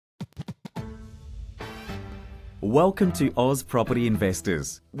Welcome to Oz Property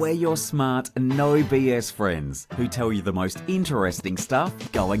Investors. We're your smart, no BS friends who tell you the most interesting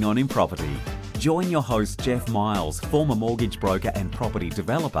stuff going on in property. Join your host Jeff Miles, former mortgage broker and property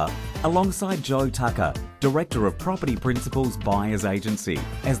developer, alongside Joe Tucker, Director of Property Principles Buyers Agency,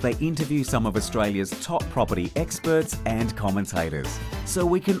 as they interview some of Australia's top property experts and commentators, so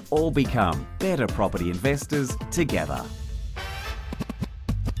we can all become better property investors together.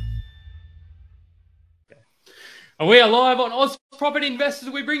 And we are live on Oz Property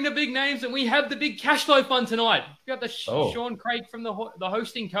Investors. We bring the big names and we have the big cash flow fund tonight. We got the Shaun Craike from the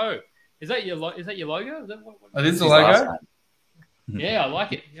hosting co. Is that your logo? Is that what it is the logo? Yeah, I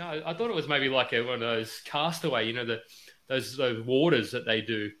like it. Yeah, I thought it was maybe like one of those Castaway, you know, those waters that they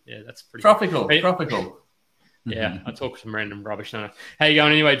do. Yeah, that's pretty tropical. Cool. Tropical. Yeah, I talk some random rubbish. No. How you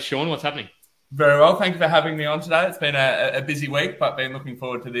going anyway, Shaun? What's happening? Very well. Thank you for having me on today. It's been a busy week, but been looking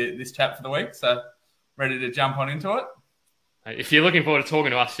forward to this chat for the week. So ready to jump on into it. If you're looking forward to talking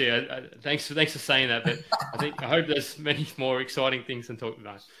to us, thanks for saying that. But I hope there's many more exciting things than talking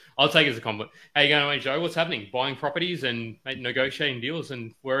about. I'll take it as a compliment. How you going, Joe? What's happening? Buying properties and negotiating deals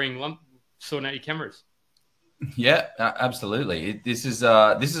and sorting out your cameras. Yeah, absolutely. This is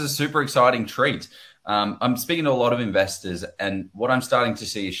a super exciting treat. I'm speaking to a lot of investors, and what I'm starting to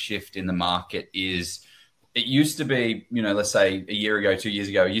see a shift in the market is. It used to be, let's say a year ago, 2 years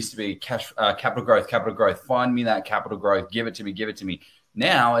ago, it used to be capital growth. Find me that capital growth. Give it to me.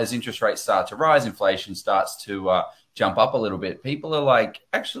 Now, as interest rates start to rise, inflation starts to jump up a little bit. People are like,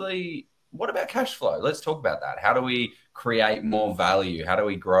 actually, what about cash flow? Let's talk about that. How do we create more value? How do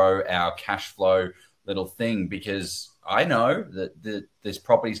we grow our cash flow little thing? Because I know that this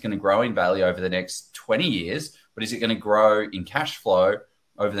property is going to grow in value over the next 20 years, but is it going to grow in cash flow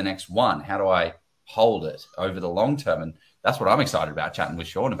over the next one? How do I hold it over the long term? And that's what I'm excited about chatting with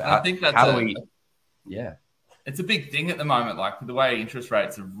Shaun about. I think that's it's a big thing at the moment. Like the way interest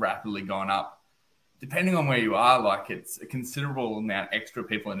rates have rapidly gone up, depending on where you are, like it's a considerable amount extra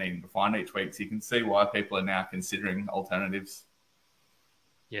people are needing to find each week. So you can see why people are now considering alternatives.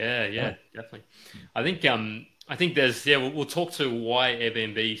 Yeah, definitely. I think there's we'll talk to why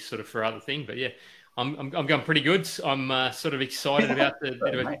Airbnb sort of for other thing, but yeah. I'm going pretty good. I'm sort of excited about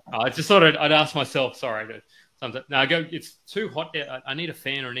I just thought I'd ask myself. Sorry, it's too hot. I need a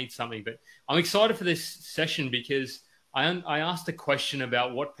fan or I need something. But I'm excited for this session because I asked a question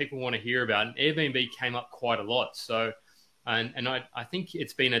about what people want to hear about, and Airbnb came up quite a lot. So, and I think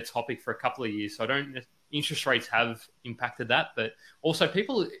it's been a topic for a couple of years. So interest rates have impacted that, but also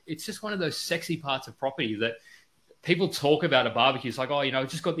it's just one of those sexy parts of property that. People talk about a barbecue. It's like, I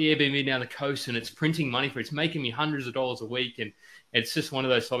just got the Airbnb down the coast and it's printing money it's making me hundreds of dollars a week. And it's just one of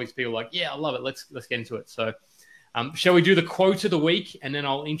those topics people are like, yeah, I love it. Let's get into it. So shall we do the quote of the week? And then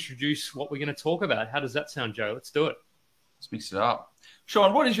I'll introduce what we're going to talk about. How does that sound, Joe? Let's do it. Let's mix it up.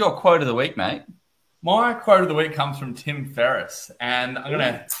 Shaun, what is your quote of the week, mate? My quote of the week comes from Tim Ferriss. And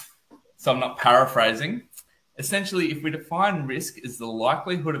I'm not paraphrasing. Essentially, if we define risk as the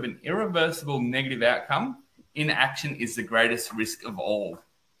likelihood of an irreversible negative outcome, inaction is the greatest risk of all.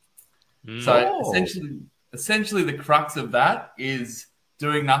 So essentially the crux of that is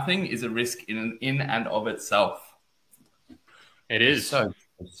doing nothing is a risk in and of itself. It is.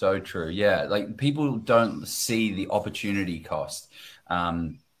 So true. Yeah. Like people don't see the opportunity cost.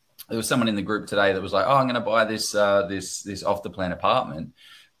 There was someone in the group today that was like, I'm going to buy this off the plan apartment.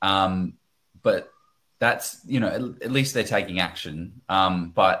 But that's, at least they're taking action.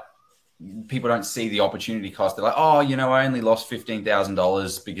 But people don't see the opportunity cost. They're like, I only lost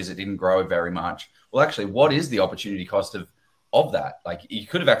 $15,000 because it didn't grow very much. Well, actually, what is the opportunity cost of that? Like, you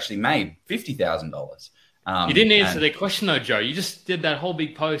could have actually made $50,000. You didn't answer their question, though, Joe. You just did that whole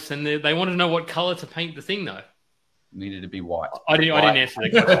big post, and they wanted to know what color to paint the thing, though. It needed to be white. I didn't answer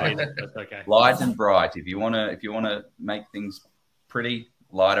the question either. That's okay. Light and bright. If you want to make things pretty,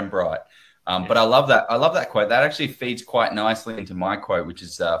 light and bright. But I love that. I love that quote. That actually feeds quite nicely into my quote, which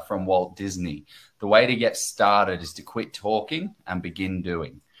is from Walt Disney. The way to get started is to quit talking and begin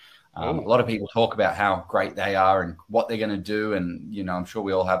doing. A lot of people talk about how great they are and what they're going to do. And, I'm sure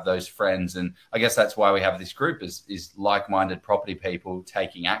we all have those friends. And I guess that's why we have this group is like-minded property people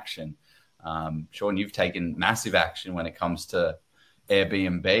taking action. Shaun, you've taken massive action when it comes to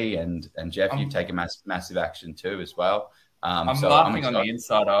Airbnb and Jeff, you've taken massive action too as well. I'm laughing on the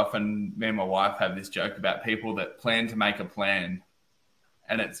inside off, and me and my wife have this joke about people that plan to make a plan.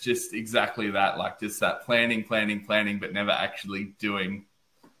 And it's just exactly that, like just that planning, but never actually doing.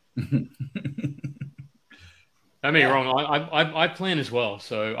 Don't get me wrong. I plan as well,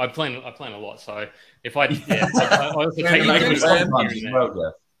 so I plan a lot. So if I also take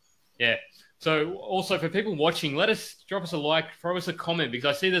So also for people watching, drop us a like, throw us a comment, because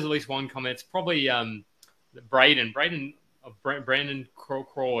I see there's at least one comment. It's probably Brandon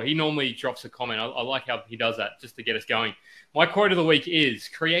Craw. He normally drops a comment. I like how he does that just to get us going. My quote of the week is: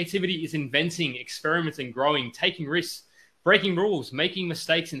 creativity is inventing, experimenting, growing, taking risks, breaking rules, making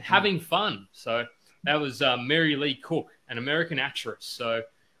mistakes, and having fun. So that was Mary Lee Cook, an American actress. So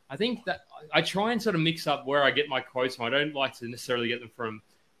I think that I try and sort of mix up where I get my quotes from. I don't like to necessarily get them from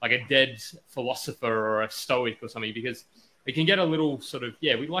like a dead philosopher or a stoic or something, because it can get a little sort of,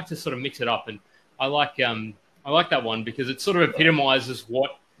 we like to sort of mix it up. And I like that one because it sort of epitomizes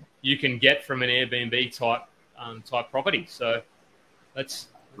what you can get from an Airbnb type property. So let's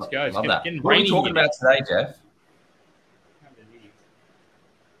go. Love that. What are we talking about today, Jeff?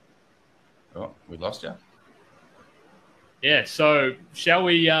 Oh, we lost you. Yeah. So shall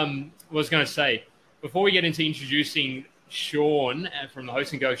we? Was going to say, before we get into introducing Shaun from the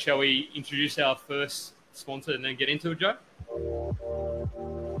Host and Go, shall we introduce our first sponsor and then get into it, Joe?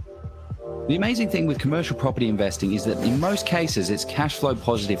 The amazing thing with commercial property investing is that in most cases, it's cash flow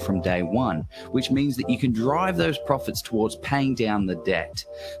positive from day one, which means that you can drive those profits towards paying down the debt.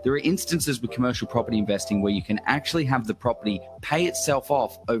 There are instances with commercial property investing where you can actually have the property pay itself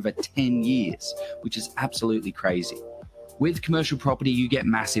off over 10 years, which is absolutely crazy. With commercial property, you get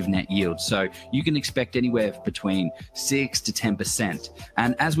massive net yields, so you can expect anywhere between 6 to 10%.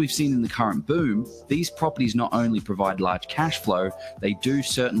 And as we've seen in the current boom, these properties not only provide large cash flow, they do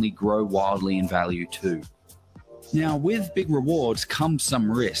certainly grow wildly in value too. Now, with big rewards comes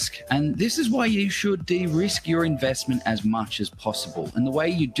some risk, and this is why you should de-risk your investment as much as possible. And the way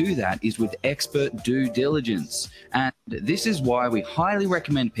you do that is with expert due diligence. And this is why we highly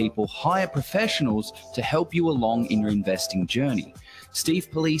recommend people hire professionals to help you along in your investing journey. Steve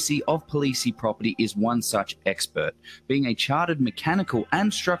Polisi of Polisi Property is one such expert. Being a chartered mechanical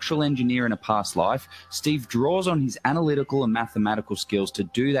and structural engineer in a past life, Steve draws on his analytical and mathematical skills to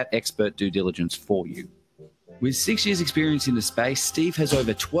do that expert due diligence for you. With 6 years experience in the space, Steve has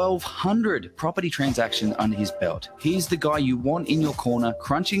over 1,200 property transactions under his belt. He's the guy you want in your corner,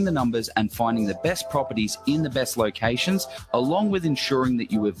 crunching the numbers and finding the best properties in the best locations, along with ensuring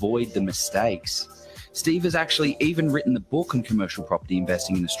that you avoid the mistakes. Steve has actually even written the book on commercial property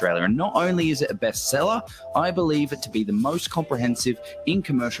investing in Australia. And not only is it a bestseller, I believe it to be the most comprehensive in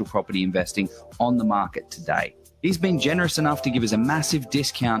commercial property investing on the market today. He's been generous enough to give us a massive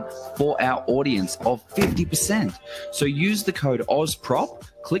discount for our audience of 50%. So use the code OZPROP,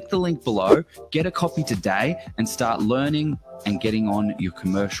 click the link below, get a copy today, and start learning and getting on your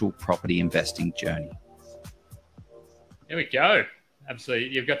commercial property investing journey. There we go. Absolutely.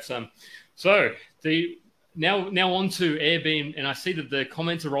 You've got some. So now on to Airbnb, and I see that the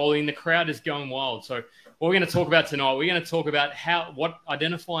comments are rolling. The crowd is going wild. So what we're going to talk about tonight, we're going to talk about what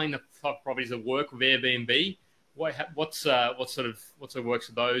identifying the type of properties that work with Airbnb. What sort of works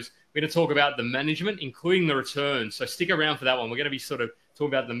with those? We're going to talk about the management, including the returns. So stick around for that one. We're going to be sort of talking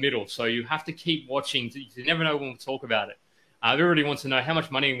about the middle. So you have to keep watching. You never know when we'll talk about it. Everybody wants to know how much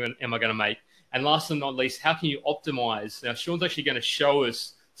money am I going to make? And last but not least, how can you optimize? Now, Shaun's actually going to show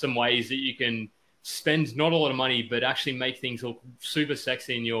us some ways that you can spend not a lot of money, but actually make things look super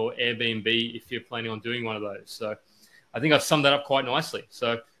sexy in your Airbnb if you're planning on doing one of those. So I think I've summed that up quite nicely.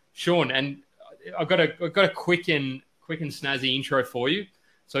 So Shaun, and I've got a quick and snazzy intro for you.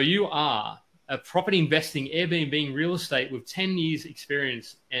 So you are a property investing, Airbnb real estate with 10 years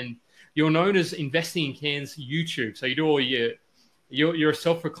experience, and you're known as Investing in Cairns YouTube. So you do all you're a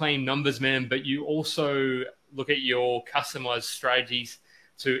self-proclaimed numbers man, but you also look at your customized strategies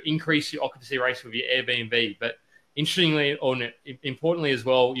to increase your occupancy rates with your Airbnb. But interestingly, or importantly as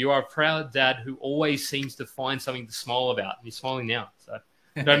well, you are a proud dad who always seems to find something to smile about. And you're smiling now, so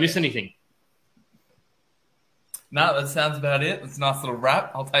don't miss anything. No, that sounds about it. It's a nice little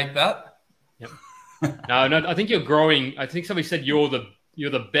wrap. I'll take that. Yep. No, I think you're growing. I think somebody said you're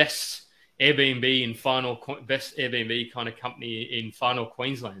the best Airbnb in best Airbnb kind of company in Far North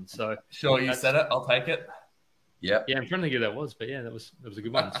Queensland. So sure, you said it. I'll take it. Yeah, I'm trying to think who that was, but yeah, that was a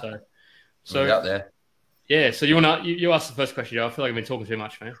good one. So out there. Yeah, so you asked the first question, Joe. I feel like I've been talking too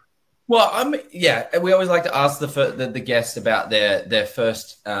much, man. Well, we always like to ask the guests about their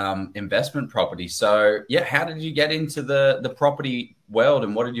first investment property. So, how did you get into the property world,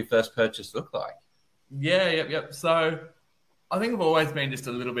 and what did your first purchase look like? Yep. So, I think I've always been just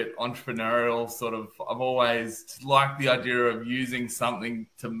a little bit entrepreneurial. Sort of, I've always liked the idea of using something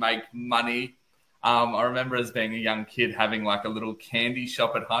to make money. I remember as being a young kid having like a little candy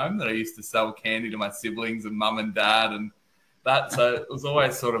shop at home that I used to sell candy to my siblings and mum and dad and that. So it was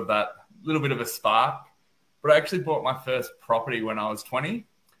always sort of that little bit of a spark. But I actually bought my first property when I was 20.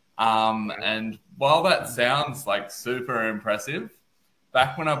 And while that sounds like super impressive,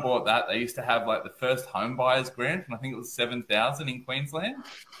 back when I bought that, they used to have like the first home buyers grant, and I think it was 7,000 in Queensland.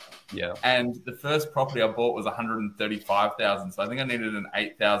 Yeah. And the first property I bought was 135,000. So I think I needed an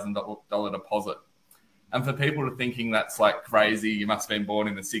 $8,000 deposit. And for people to thinking that's like crazy, you must have been born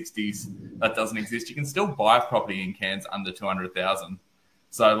in the 60s, that doesn't exist. You can still buy property in Cairns under 200,000.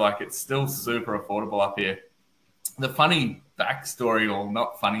 So like it's still super affordable up here. The funny backstory, or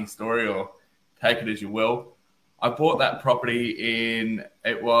not funny story, or take it as you will, I bought that property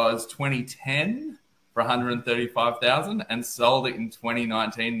it was 2010 for 135,000 and sold it in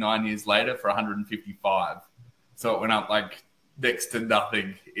 2019, 9 years later, for 155. So it went up like next to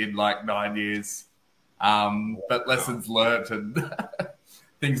nothing in like 9 years. But lessons learned and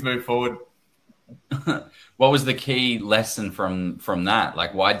things move forward. What was the key lesson from that?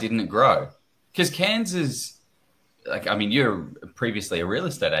 Like, why didn't it grow? Because Cairns is, like, I mean, you're previously a real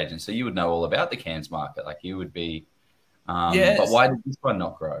estate agent, so you would know all about the Cairns market. Like, you would be, Yes. But why did this one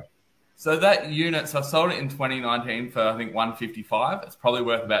not grow? So that unit, so I sold it in 2019 for, I think, 155. It's probably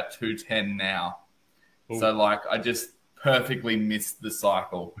worth about 210 now. Ooh. So, like, I just perfectly missed the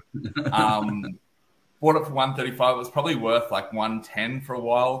cycle. Bought it for 135. It was probably worth like 110 for a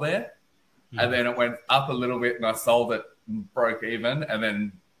while there. And then it went up a little bit and I sold it and broke even. And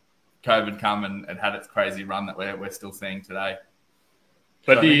then COVID come and had its crazy run that we're still seeing today.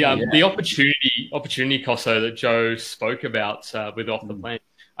 But so the opportunity cost though that Joe spoke about with off the plan,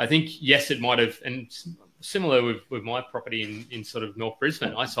 I think, yes, it might have, and similar with my property in sort of North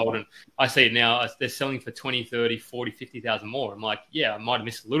Brisbane, I sold and I see it now, they're selling for 20, 30, 40, 50,000 more. I'm like, yeah, I might have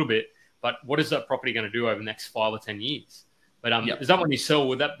missed a little bit, but what is that property going to do over the next 5 or 10 years? But is that when you sell,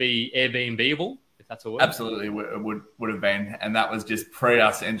 would that be Airbnb-able, if that's a word? Absolutely, it would have been. And that was just pre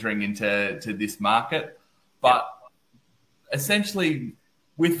us entering into this market. But essentially,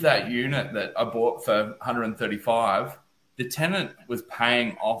 with that unit that I bought for 135, the tenant was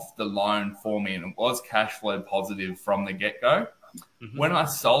paying off the loan for me, and it was cash flow positive from the get-go. Mm-hmm. When I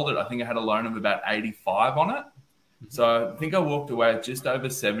sold it, I think I had a loan of about 85 on it. So I think I walked away with just over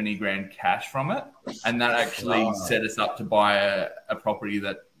 70 grand cash from it. And that actually set us up to buy a property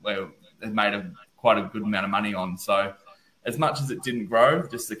that we had made quite a good amount of money on. So as much as it didn't grow,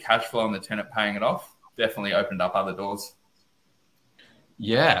 just the cash flow and the tenant paying it off definitely opened up other doors.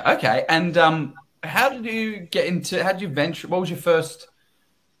 Yeah. Okay. And how did you venture? What was your first?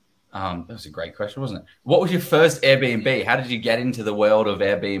 That was a great question, wasn't it? What was your first Airbnb? How did you get into the world of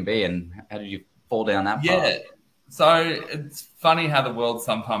Airbnb, and how did you fall down that path? Yeah. So it's funny how the world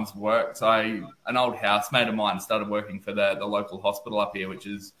sometimes works. An old housemate of mine started working for the local hospital up here, which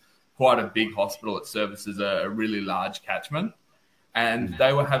is quite a big hospital. It services a really large catchment. And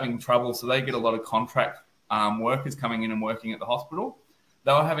they were having trouble. So they get a lot of contract workers coming in and working at the hospital.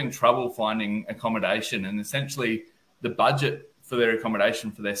 They were having trouble finding accommodation. And essentially the budget for their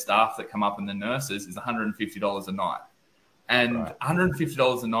accommodation for their staff that come up and the nurses is $150 a night. And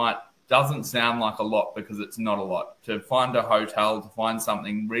 $150 a night doesn't sound like a lot because it's not a lot. To find a hotel, to find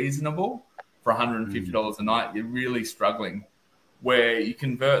something reasonable for $150 a night, you're really struggling. Where you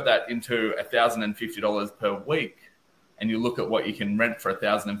convert that into $1,050 per week and you look at what you can rent for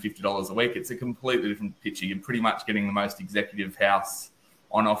 $1,050 a week, it's a completely different picture. You're pretty much getting the most executive house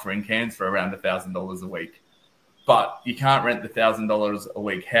on offer in Cairns for around $1,000 a week. But you can't rent the $1,000 a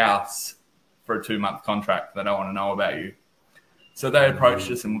week house for a 2-month contract. They don't want to know about you. So they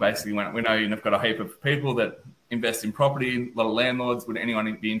approached us and basically went, we know you've got a heap of people that invest in property, a lot of landlords. Would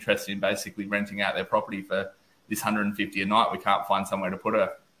anyone be interested in basically renting out their property for this $150 a night? We can't find somewhere to put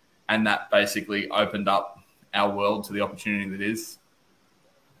her. And that basically opened up our world to the opportunity that is.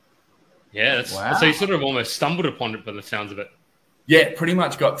 Yeah, so you sort of almost stumbled upon it by the sounds of it. Yeah, pretty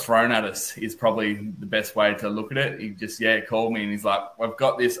much got thrown at us is probably the best way to look at it. He just, called me and he's like, I've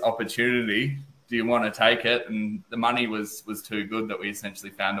got this opportunity. Do you want to take it? And the money was too good that we essentially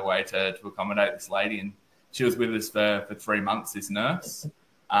found a way to accommodate this lady. And she was with us for 3 months, this nurse,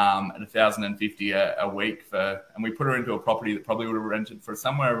 at $1,050 a week. And we put her into a property that probably would have rented for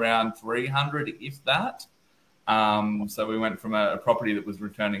somewhere around 300, if that. So we went from a property that was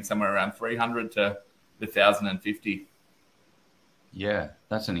returning somewhere around 300 to the 1,050. Yeah,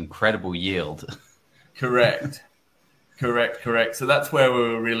 that's an incredible yield. Correct. So that's where we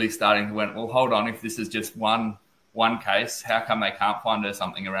were really starting to went, well, hold on, if this is just one case, how come they can't find her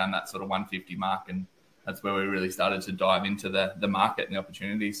something around that sort of 150 mark? And that's where we really started to dive into the market and the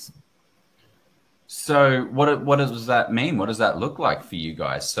opportunities. So what does that mean? What does that look like for you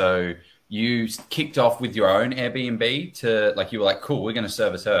guys? So you kicked off with your own Airbnb to, like, you were like, cool, we're going to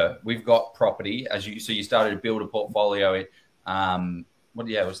service her. We've got property so you started to build a portfolio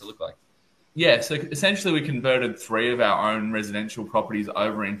What's it look like? Yeah, so essentially we converted 3 of our own residential properties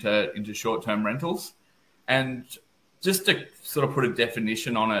over into short-term rentals. And just to sort of put a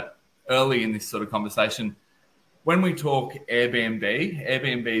definition on it early in this sort of conversation, when we talk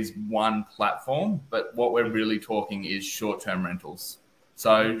Airbnb is one platform, but what we're really talking is short-term rentals.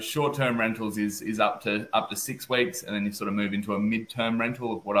 So short-term rentals is up to 6 weeks, and then you sort of move into a mid-term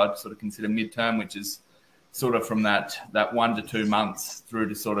rental of what I'd sort of consider mid-term, which is sort of from that 1 to 2 months through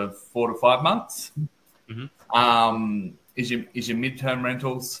to sort of 4 to 5 months. Is your mid-term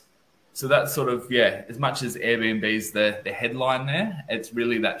rentals. So that's sort of, as much as Airbnb is the headline there, it's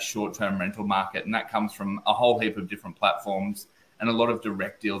really that short-term rental market. And that comes from a whole heap of different platforms and a lot of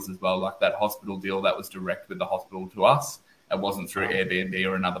direct deals as well, like that hospital deal that was direct with the hospital to us. It wasn't through Airbnb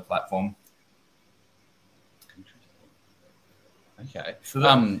or another platform. Okay.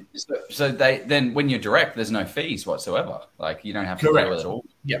 So they then when you're direct, there's no fees whatsoever. Like you don't have to deal with it all.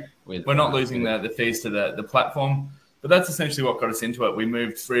 Yeah. We're not losing the fees to the platform. But that's essentially what got us into it. We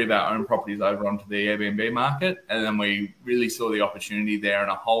moved 3 of our own properties over onto the Airbnb market, and then we really saw the opportunity there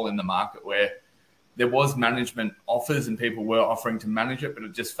and a hole in the market where there was management offers and people were offering to manage it, but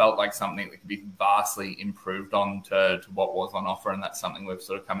it just felt like something that could be vastly improved on to what was on offer. And that's something we've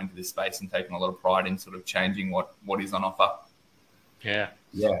sort of come into this space and taken a lot of pride in sort of changing what is on offer. Yeah.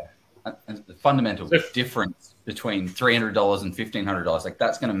 And the fundamental difference between $300 and $1,500, like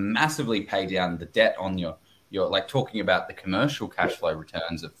that's going to massively pay down the debt on you're like talking about the commercial cash flow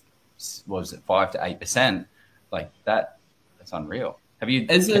returns of, what was it, 5 to 8%? Like that's unreal. Have you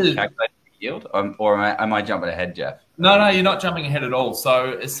calculated the yield, or am I jumping ahead, Jeff? No, you're not jumping ahead at all.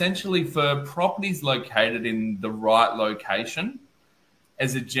 So essentially, for properties located in the right location,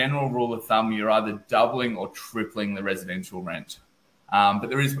 as a general rule of thumb, you're either doubling or tripling the residential rent. But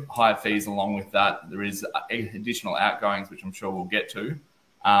there is higher fees along with that. There is additional outgoings, which I'm sure we'll get to.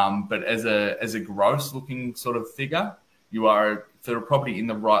 But as a gross looking sort of figure, you are, for a property in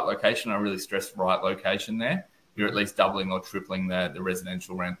the right location, I really stress right location there, you're at least doubling or tripling the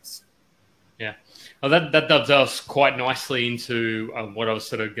residential rents. Yeah. Well, that dovetails quite nicely into what I was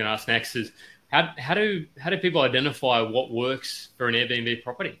sort of going to ask next is how do people identify what works for an Airbnb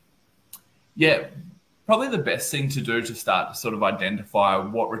property? Yeah. Probably the best thing to do to start to sort of identify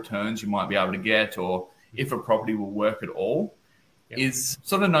what returns you might be able to get or if a property will work at all is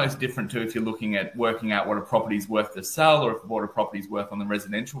sort of no different to if you're looking at working out what a property is worth to sell or what a property is worth on the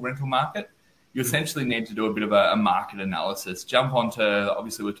residential rental market. You essentially need to do a bit of a market analysis. Jump onto,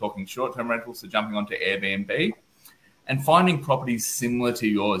 obviously we're talking short-term rentals, so jumping onto Airbnb and finding properties similar to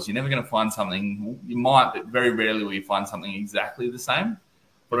yours. You're never going to find something, you might, but very rarely will you find something exactly the same.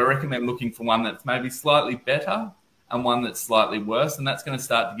 But I recommend looking for one that's maybe slightly better and one that's slightly worse. And that's going to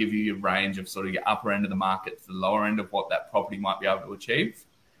start to give you your range of sort of your upper end of the market to the lower end of what that property might be able to achieve.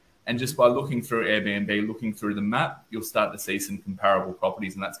 And just by looking through Airbnb, looking through the map, you'll start to see some comparable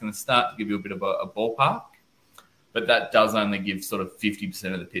properties. And that's going to start to give you a bit of a ballpark. But that does only give sort of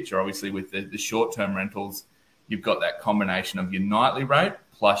 50% of the picture. Obviously, with the short-term rentals, you've got that combination of your nightly rate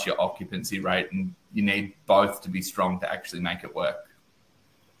plus your occupancy rate. And you need both to be strong to actually make it work.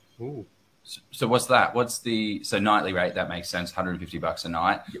 Ooh. So what's that? So nightly rate, that makes sense, $150 a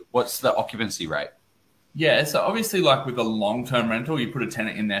night. What's the occupancy rate? Yeah, so obviously like with a long-term rental, you put a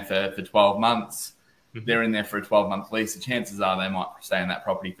tenant in there for 12 months. Mm-hmm. They're in there for a 12-month lease. The chances are they might stay in that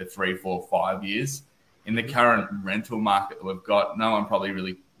property for 3, 4, 5 years. In the current rental market that we've got, no one probably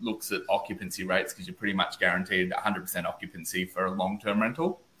really looks at occupancy rates because you're pretty much guaranteed 100% occupancy for a long-term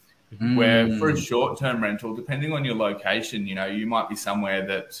rental. Mm-hmm. Where for a short-term rental, depending on your location, you might be somewhere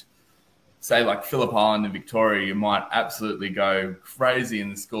that, say like Phillip Island in Victoria, you might absolutely go crazy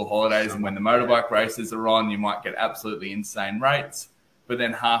in the school holidays. And when the motorbike races are on, you might get absolutely insane rates. But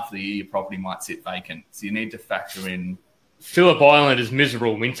then half the year, your property might sit vacant. So you need to factor in. Phillip Island is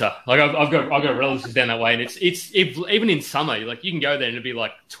miserable winter. Like I've got relatives down that way, and it's even in summer, like you can go there and it'll be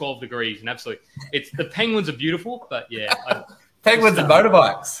like 12 degrees and absolutely. The penguins are beautiful, but yeah. Penguins and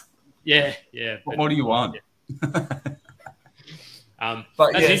motorbikes. Yeah. What do you want? Yeah.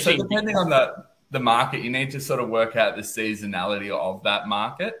 So depending on the market, you need to sort of work out the seasonality of that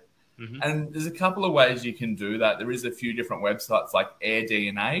market. Mm-hmm. And there's a couple of ways you can do that. There is a few different websites like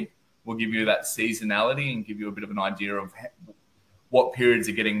AirDNA will give you that seasonality and give you a bit of an idea of what periods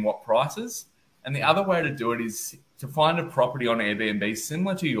are getting what prices. And the other way to do it is to find a property on Airbnb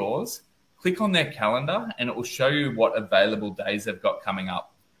similar to yours, click on their calendar, and it will show you what available days they've got coming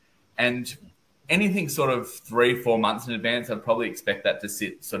up. And anything sort of 3-4 months in advance, I'd probably expect that to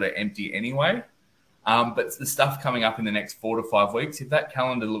sit sort of empty anyway. But the stuff coming up in the next 4 to 5 weeks, if that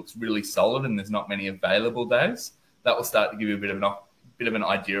calendar looks really solid and there's not many available days, that will start to give you a bit bit of an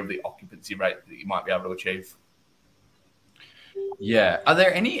idea of the occupancy rate that you might be able to achieve. Yeah. Are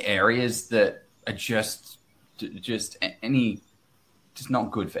there any areas that are just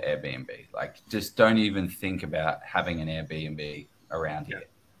not good for Airbnb? Like, just don't even think about having an Airbnb around here.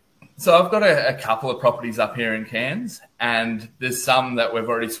 So I've got a couple of properties up here in Cairns, and there's some that we've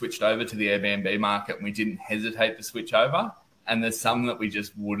already switched over to the Airbnb market and we didn't hesitate to switch over. And there's some that we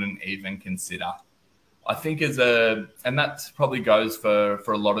just wouldn't even consider. I think and that probably goes for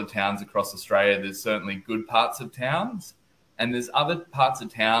a lot of towns across Australia. There's certainly good parts of towns, and there's other parts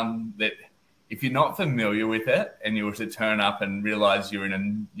of town that if you're not familiar with it and you were to turn up and realize you're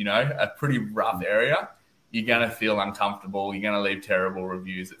in a pretty rough area, you're going to feel uncomfortable. You're going to leave terrible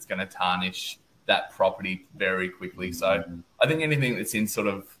reviews. It's going to tarnish that property very quickly. So I think anything that's in sort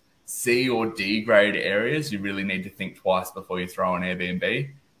of C or D grade areas, you really need to think twice before you throw an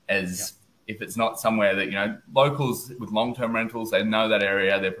Airbnb, as if it's not somewhere that, locals with long-term rentals, they know that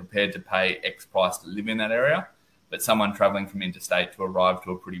area, they're prepared to pay X price to live in that area. But someone traveling from interstate to arrive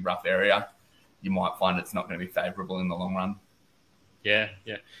to a pretty rough area, you might find it's not going to be favorable in the long run. Yeah.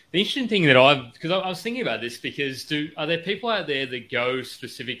 The interesting thing because I was thinking about this, because are there people out there that go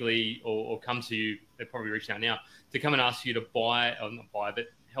specifically or come to you, they're probably reaching out now, to come and ask you to buy, or not buy, but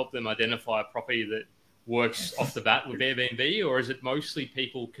help them identify a property that works off the bat with Airbnb, or is it mostly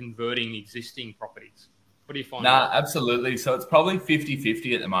people converting existing properties? What do you find? Absolutely. So it's probably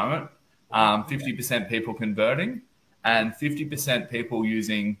 50-50 at the moment. 50% people converting and 50% people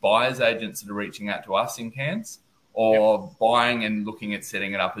using buyer's agents that are reaching out to us in Cairns, or buying and looking at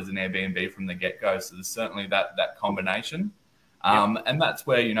setting it up as an Airbnb from the get-go. So there's certainly that combination. And that's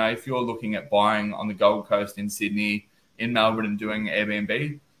where, if you're looking at buying on the Gold Coast, in Sydney, in Melbourne, and doing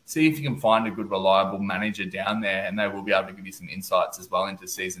Airbnb, see if you can find a good, reliable manager down there, and they will be able to give you some insights as well into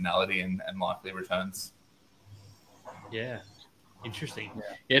seasonality and likely returns. Yeah. Interesting.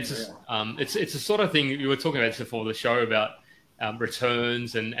 Yeah, it's a sort of thing you were talking about before the show about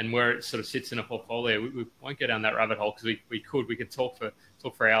returns and where it sort of sits in a portfolio. We won't go down that rabbit hole because we could talk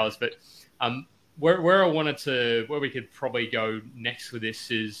for hours. But where we could probably go next with this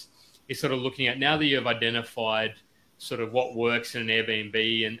is sort of looking at, now that you've identified sort of what works in an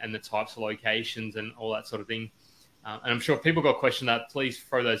Airbnb and the types of locations and all that sort of thing. And I'm sure people got questions that, please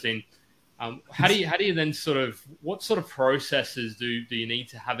throw those in. How do you then what sort of processes do you need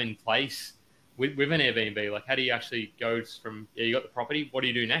to have in place with an Airbnb? Like, how do you actually go from, you got the property, what do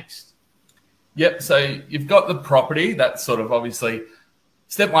you do next? Yep. So you've got the property. That's sort of obviously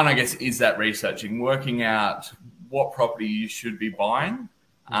step one, I guess, is that researching, working out what property you should be buying.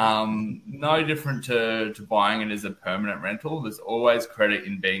 No different to buying it as a permanent rental. There's always credit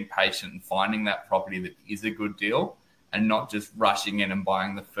in being patient and finding that property that is a good deal, and not just rushing in and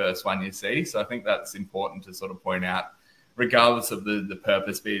buying the first one you see. So I think that's important to sort of point out, regardless of the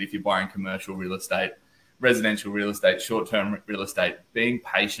purpose, be it if you're buying commercial real estate, residential real estate, short-term real estate, being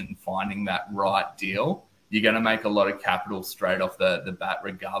patient and finding that right deal, you're going to make a lot of capital straight off the bat,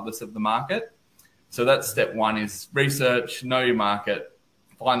 regardless of the market. So that's step one, is research, know your market,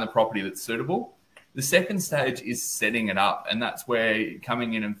 find the property that's suitable. The second stage is setting it up, and that's where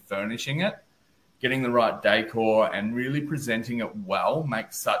coming in and furnishing it, getting the right decor and really presenting it well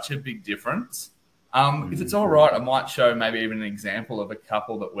makes such a big difference. If it's all right, I might show maybe even an example of a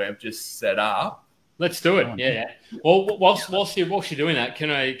couple that we've just set up. Let's do it. Yeah. Well, whilst you're doing that, can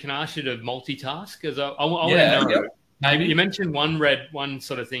I ask you to multitask? Because I want to know. Maybe you mentioned one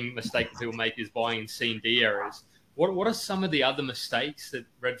sort of mistake that people make is buying in C and D areas. What are some of the other mistakes,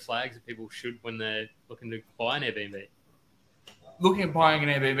 red flags that people should when they're looking to buy an Airbnb? Looking at buying an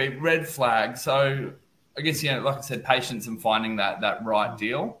Airbnb, red flag. So I guess, like I said, patience and finding that right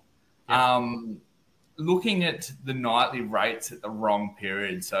deal. Yeah. Looking at the nightly rates at the wrong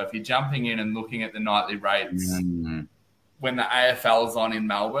period. So if you're jumping in and looking at the nightly rates when the AFL is on in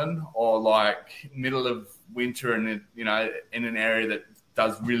Melbourne, or like middle of winter and, in an area that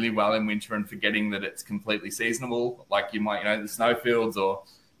does really well in winter, and forgetting that it's completely seasonable, like you might, the snowfields, or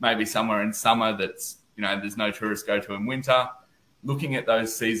maybe somewhere in summer that's, there's no tourists go to in winter. Looking at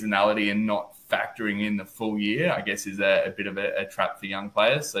those seasonality and not factoring in the full year, I guess, is a bit of a trap for young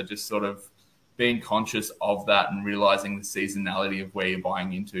players. So just sort of being conscious of that and realizing the seasonality of where you're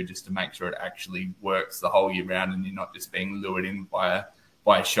buying into, just to make sure it actually works the whole year round and you're not just being lured in by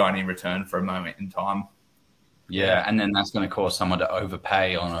a shiny return for a moment in time. Yeah, and then that's going to cause someone to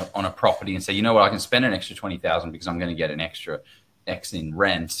overpay on a property and say, you know what, I can spend an extra $20,000 because I'm going to get an extra X in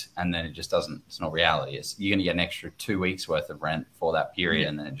rent, and then it just doesn't. It's not reality. You're going to get an extra 2 weeks worth of rent for that period,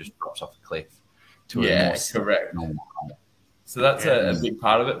 and then it just drops off a cliff. Correct. So that's a big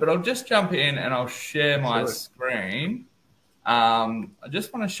part of it. But I'll just jump in and I'll share my screen. I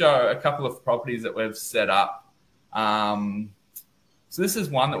just want to show a couple of properties that we've set up. So this is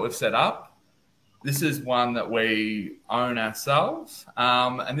one that we've set up. This is one that we own ourselves.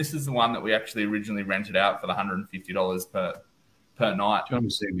 And this is the one that we actually originally rented out for the $150 per night. Do you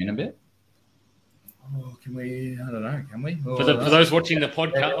want to zoom in a bit? Oh, can we? I don't know. Can we? For those watching the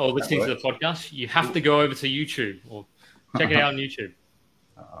podcast or listening to the podcast, you have to go over to YouTube or check it out on YouTube.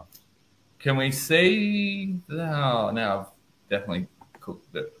 Can we see? Oh, now I've definitely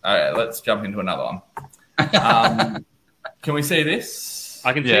cooked it. All right, let's jump into another one. Can we see this?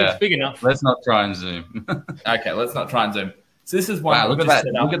 I can see it's big enough. Let's not try and zoom. Okay, let's not try and zoom. So this is one. Wow, look at that!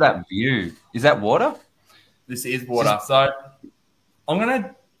 Look at that view. Is that water? This is water. So I'm going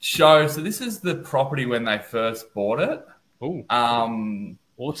to show. So this is the property when they first bought it. Oh.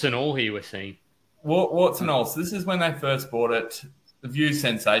 Warts and all here we're seeing. Warts and all. So this is when they first bought it. The view's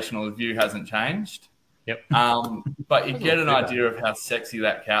sensational. The view hasn't changed. Yep. But you get an idea of how sexy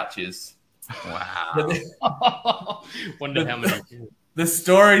that couch is. Wow. Wonder how many. The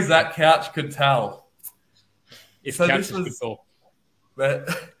stories that couch could tell. If so couches could talk.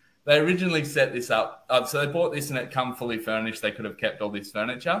 They originally set this up. So they bought this and it come fully furnished. They could have kept all this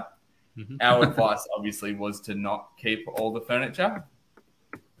furniture. Mm-hmm. Our advice, obviously, was to not keep all the furniture.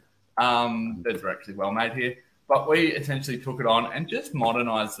 Those are actually well made here. But we essentially took it on and just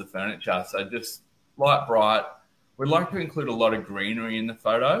modernised the furniture. So just light bright. We'd like to include a lot of greenery in the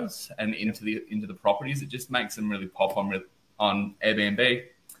photos and into the properties. It just makes them really pop on Airbnb.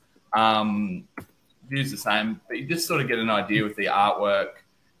 View's the same, but you just sort of get an idea with the artwork,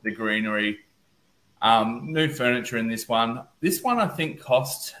 the greenery. New furniture in this one. This one I think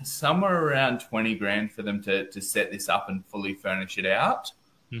cost somewhere around 20 grand for them to set this up and fully furnish it out.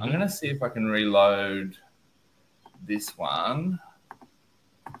 Mm-hmm. I'm going to see if I can reload this one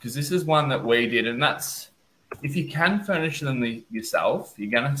because this is one that we did, and that's if you can furnish them yourself,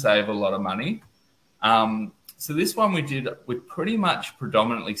 you're going to save a lot of money. So this one we did with pretty much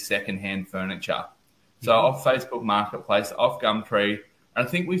predominantly secondhand furniture. So off Facebook Marketplace, off Gumtree, and I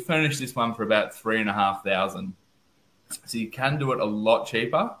think we furnished this one for about $3,500. So you can do it a lot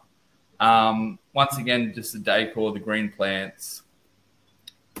cheaper. Once again, just the decor, the green plants,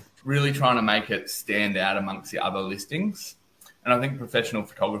 really trying to make it stand out amongst the other listings. And I think professional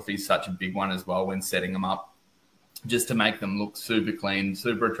photography is such a big one as well when setting them up, just to make them look super clean,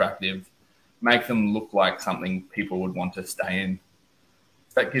 super attractive, make them look like something people would want to stay in.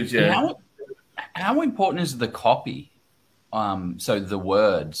 That gives you... How important is the copy? So the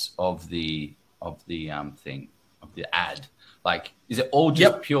words of the thing, of the ad. Like, is it all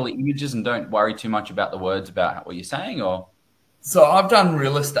just purely images and don't worry too much about the words about what you're saying, or? So I've done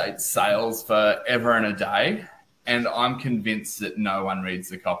real estate sales for ever and a day, and I'm convinced that no one reads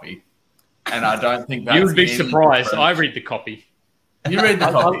the copy. And I don't think that's... You would be surprised. I read the copy. You read the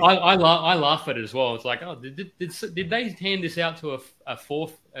copy. I laugh at it as well. It's like, oh, did they hand this out to a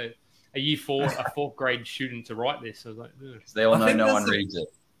fourth grade student to write this? I was like, ugh. They all know no one reads it.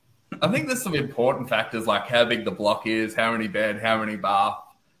 I think there's some important factors like how big the block is, how many bed, how many bath.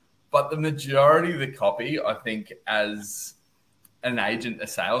 But the majority of the copy, I think, as a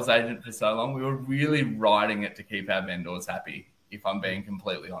sales agent for so long, we were really writing it to keep our vendors happy, if I'm being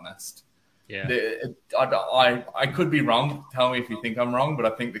completely honest. Yeah. I could be wrong. Tell me if you think I'm wrong, but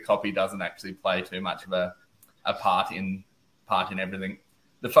I think the copy doesn't actually play too much of a part in everything.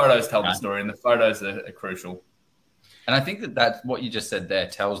 The photos tell the story, and the photos are crucial. And I think that's what you just said there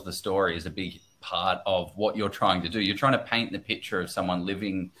tells the story is a big part of what you're trying to do. You're trying to paint the picture of someone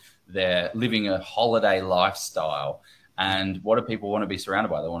living a holiday lifestyle. And what do people want to be surrounded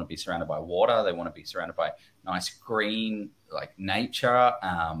by? They want to be surrounded by water. They want to be surrounded by nice green, like nature.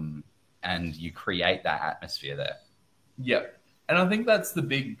 And you create that atmosphere there. Yeah. And I think that's the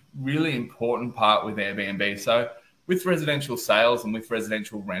big, really important part with Airbnb. So with residential sales and with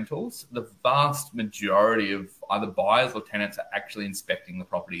residential rentals, the vast majority of either buyers or tenants are actually inspecting the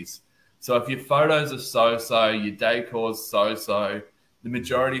properties. So if your photos are so-so, your decor's so-so, the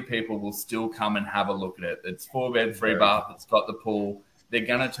majority of people will still come and have a look at it. It's 4-bed, 3-bath, it's got the pool. They're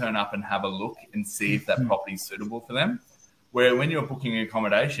going to turn up and have a look and see if that property is suitable for them. Where when you're booking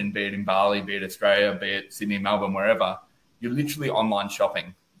accommodation, be it in Bali, be it Australia, be it Sydney, Melbourne, wherever, you're literally online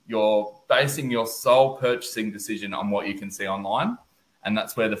shopping. You're basing your sole purchasing decision on what you can see online. And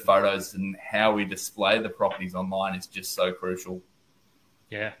that's where the photos and how we display the properties online is just so crucial.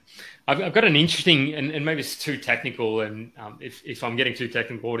 Yeah. I've got an interesting, and maybe it's too technical, and if I'm getting too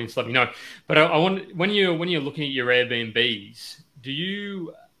technical, audience, let me know. But I want, when you're looking at your Airbnbs,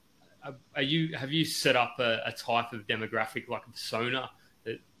 have you set up a type of demographic like a persona?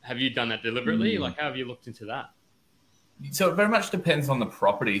 Have you done that deliberately? Like, how have you looked into that? So it very much depends on the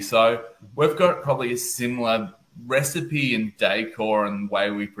property. So we've got probably a similar recipe and decor and way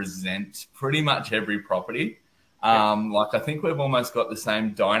we present pretty much every property. Like I think we've almost got the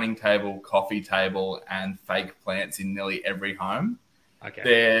same dining table, coffee table, and fake plants in nearly every home. Okay.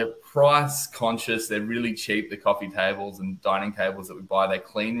 They're price conscious. They're really cheap. The coffee tables and dining tables that we buy, they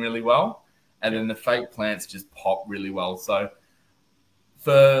clean really well. And then the fake plants just pop really well. So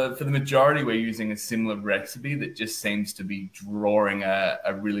for the majority, we're using a similar recipe that just seems to be drawing a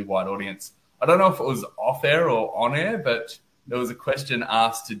really wide audience. I don't know if it was off air or on air, but there was a question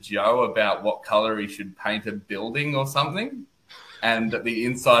asked to Joe about what color he should paint a building or something, and the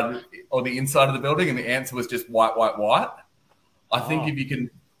inside of the building, and the answer was just white, white, white. I think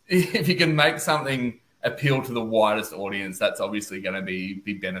if you can make something appeal to the widest audience, that's obviously going to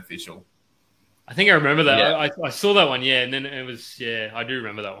be beneficial. I think I remember that. Yeah. I saw that one, and then it was, I do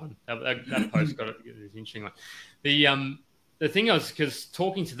remember that one. That post got it was an interesting one. The thing I was, because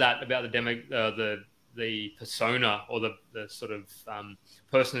talking to that about the persona or the sort of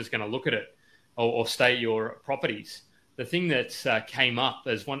person who's going to look at it or stay at your properties, the thing that came up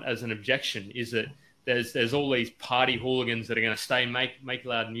as an objection is that there's all these party hooligans that are going to stay and make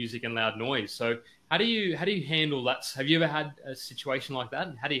loud music and loud noise. So how do you handle that? Have you ever had a situation like that,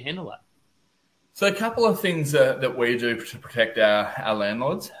 and how do you handle that? So a couple of things that we do to protect our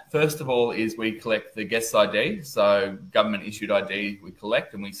landlords. First of all is we collect the guest ID. So government issued ID we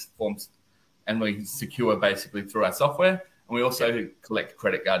collect, and we secure basically through our software. And we also collect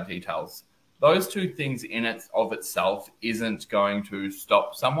credit card details. Those two things in it of itself isn't going to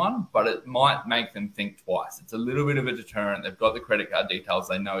stop someone, but it might make them think twice. It's a little bit of a deterrent. They've got the credit card details.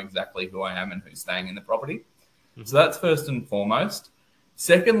 They know exactly who I am and who's staying in the property. Mm-hmm. So that's first and foremost.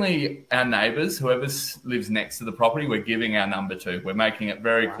 Secondly, our neighbours, whoever lives next to the property, we're giving our number to. We're making it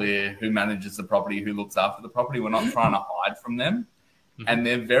very clear who manages the property, who looks after the property. We're not trying to hide from them. Mm-hmm. And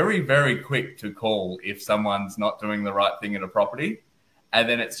they're very, very quick to call if someone's not doing the right thing at a property. And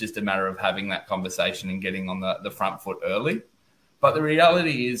then it's just a matter of having that conversation and getting on the front foot early. But the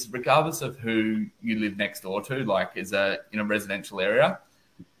reality is, regardless of who you live next door to, like in a residential area,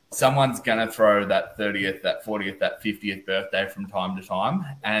 someone's going to throw that 30th, that 40th, that 50th birthday from time to time.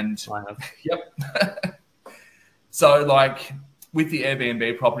 And yep. So like with the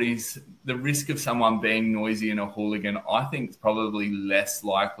Airbnb properties, the risk of someone being noisy and a hooligan, I think is probably less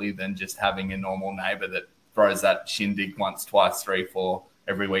likely than just having a normal neighbour that throws that shindig once, twice, 3, 4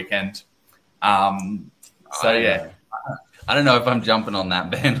 every weekend. I don't know if I'm jumping on that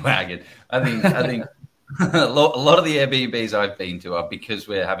bandwagon. I think a lot of the Airbnbs I've been to are because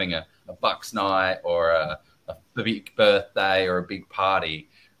we're having a Bucks night or a big birthday or a big party.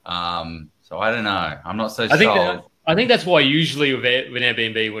 So I don't know. I'm not so sure. I think that's why usually with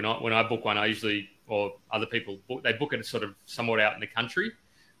Airbnb, when I book one, or other people they book it sort of somewhat out in the country.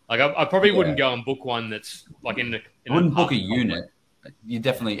 Like I probably wouldn't go and book one that's like in I wouldn't book a unit. You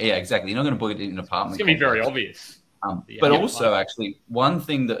definitely, exactly. You're not going to book it in an apartment. It's going to be very obvious. But also, actually, one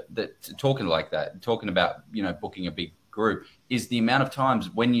thing that talking about, booking a big group is the amount of times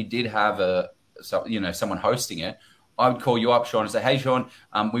when you did have someone hosting it, I would call you up, Shaun, and say, "Hey, Shaun,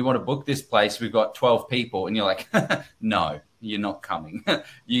 we want to book this place. We've got 12 people," and you're like, "No, you're not coming."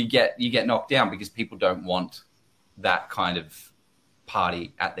 you get knocked down because people don't want that kind of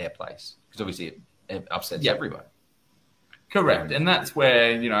party at their place because obviously it upsets everyone. Correct, and that's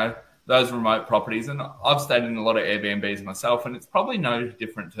where those remote properties, and I've stayed in a lot of Airbnbs myself, and it's probably no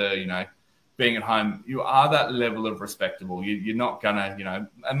different to being at home. You are that level of respectable. You're not gonna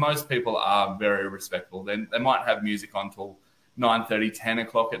and most people are very respectable. Then they might have music on till 9:30, 10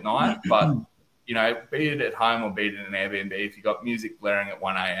 o'clock at night, but be it at home or be it in an Airbnb, if you got music blaring at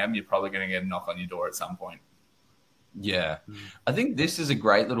 1 a.m., you're probably going to get a knock on your door at some point. Yeah, I think this is a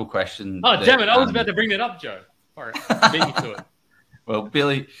great little question. Oh, damn it! I was about to bring that up, Joe. Sorry, beat me to it. Well,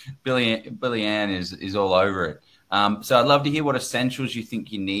 Billy Ann is all over it. So I'd love to hear what essentials you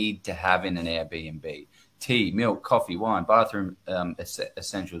think you need to have in an Airbnb: tea, milk, coffee, wine, bathroom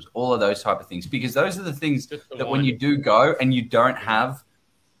essentials, all of those type of things. Because those are the things that when you do go and you don't have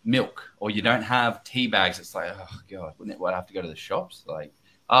milk or you don't have tea bags, it's like, oh god, wouldn't it? I'd have to go to the shops. Like,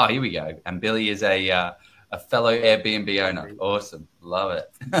 here we go. And Billy is a fellow Airbnb owner. Awesome. Love it.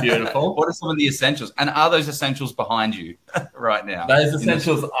 Beautiful. What are some of the essentials? And are those essentials behind you right now? Those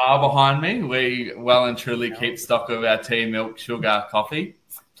essentials are behind me. We well and truly keep stock of our tea, milk, sugar, coffee,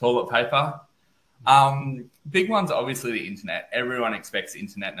 toilet paper. Big ones, obviously the internet. Everyone expects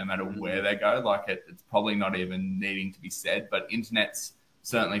internet no matter where they go. Like it's probably not even needing to be said, but internet's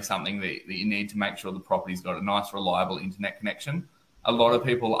certainly something that you need to make sure the property's got a nice, reliable internet connection. A lot of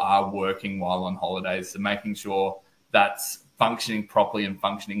people are working while on holidays, so making sure that's functioning properly and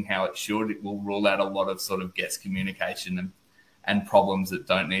functioning how it should, it will rule out a lot of sort of guest communication and problems that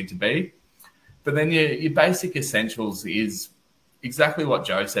don't need to be. But then your basic essentials is exactly what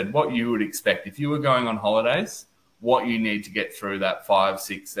Joe said, what you would expect. If you were going on holidays, what you need to get through that 5,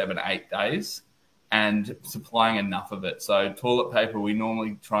 6, 7, 8 days and supplying enough of it. So toilet paper, we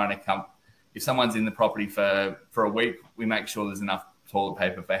normally try and if someone's in the property for a week, we make sure there's enough toilet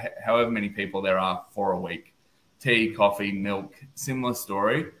paper for however many people there are for a week. Tea, coffee, milk, similar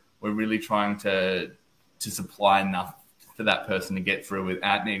story. We're really trying to supply enough for that person to get through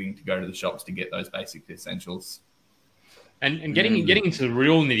without needing to go to the shops to get those basic essentials. And getting into the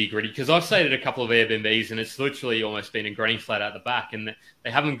real nitty gritty, because I've stayed at a couple of Airbnbs and it's literally almost been a granny flat out the back, and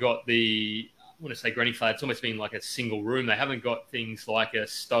they haven't got when I say granny flat, it's almost been like a single room. They haven't got things like a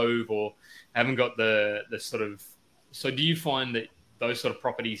stove or haven't got the sort of. So do you find that those sort of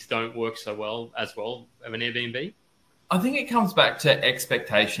properties don't work so well as well of an Airbnb? I think it comes back to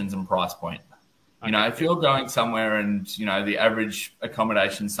expectations and price point. You know, if you're going somewhere and, you know, the average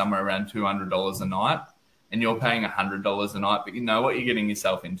accommodation somewhere around $200 a night and you're paying $100 a night, but you know what you're getting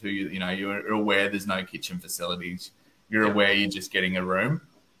yourself into, you know, you're aware there's no kitchen facilities. You're aware you're just getting a room.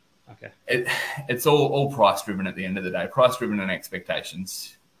 Okay. It's all price driven at the end of the day, price driven and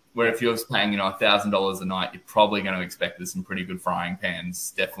expectations. Where if you're paying, you know, $1,000 a night, you're probably going to expect there's some pretty good frying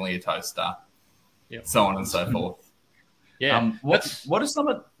pans, definitely a toaster, so on and so forth. Yeah. What are some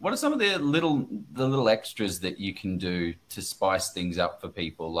of the little extras that you can do to spice things up for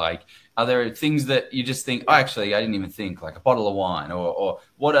people? Like, are there things that you just think, oh, actually, I didn't even think, like a bottle of wine, or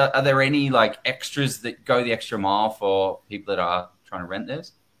what are there any like extras that go the extra mile for people that are trying to rent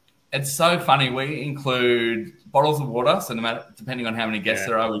theirs? It's so funny. We include bottles of water. So no matter, depending on how many guests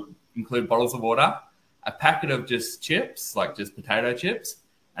there are, we include bottles of water, a packet of just chips, like just potato chips,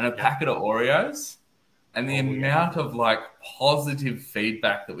 and a packet of Oreos. And the amount of like positive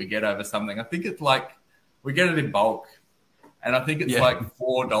feedback that we get over something, I think it's like we get it in bulk. And I think it's like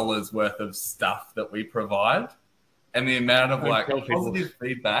 $4 worth of stuff that we provide. And the amount of like positive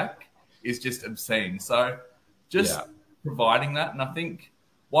feedback is just obscene. So just providing that. And I think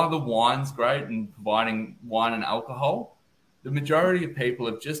while the wine's great and providing wine and alcohol, the majority of people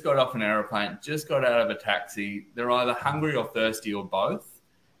have just got off an aeroplane, just got out of a taxi. They're either hungry or thirsty or both.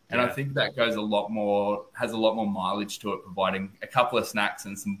 And I think that has a lot more mileage to it, providing a couple of snacks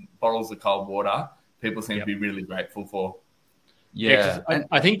and some bottles of cold water. People seem to be really grateful for.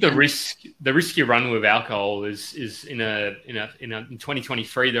 I think the risk you run with alcohol is in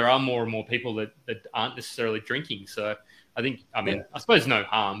 2023 there are more and more people that aren't necessarily drinking. So I suppose no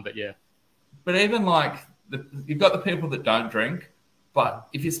harm, but yeah. But even like you've got the people that don't drink, but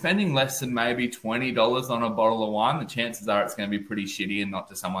if you're spending less than maybe $20 on a bottle of wine, the chances are it's going to be pretty shitty and not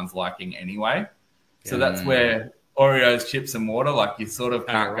to someone's liking anyway. So that's where Oreos, chips, and water, like you sort of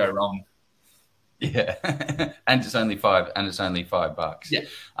can't go wrong. Yeah, and it's only $5. Yeah,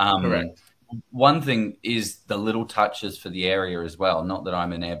 correct. One thing is the little touches for the area as well. Not that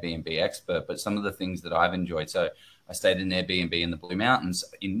I'm an Airbnb expert, but some of the things that I've enjoyed. So I stayed in an Airbnb in the Blue Mountains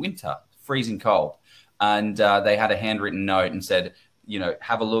in winter, freezing cold, and they had a handwritten note and said, you know,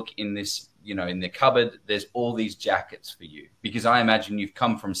 have a look in this, you know, in the cupboard, there's all these jackets for you. Because I imagine you've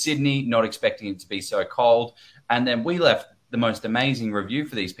come from Sydney, not expecting it to be so cold. And then we left the most amazing review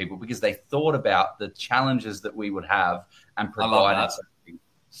for these people because they thought about the challenges that we would have and provided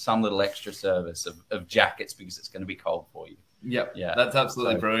some little extra service of jackets because it's going to be cold for you. Yep. Yeah. That's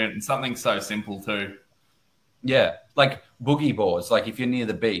absolutely brilliant. And something so simple too. Yeah. Like boogie boards. Like if you're near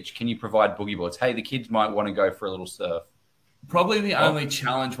the beach, can you provide boogie boards? Hey, the kids might want to go for a little surf. Probably the only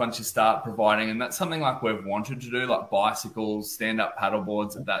challenge once you start providing, and that's something like we've wanted to do, like bicycles, stand-up paddle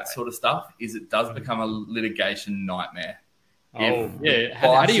boards, that sort of stuff, is it does become a litigation nightmare. Oh, yeah.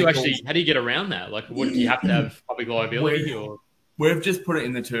 How do you get around that? Like, what do you have to have public liability or? We've just put it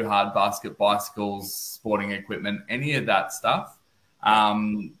in the too hard basket, bicycles, sporting equipment, any of that stuff.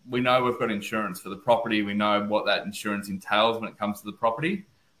 We know we've got insurance for the property. We know what that insurance entails when it comes to the property.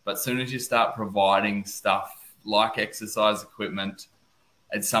 But as soon as you start providing stuff like exercise equipment,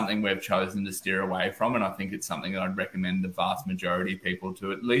 it's something we've chosen to steer away from. And I think it's something that I'd recommend the vast majority of people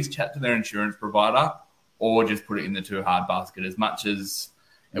to at least chat to their insurance provider or just put it in the too hard basket. As much as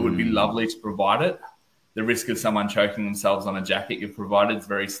it would be lovely to provide it, the risk of someone choking themselves on a jacket you've provided is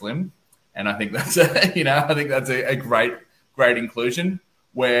very slim. And I think that's a great inclusion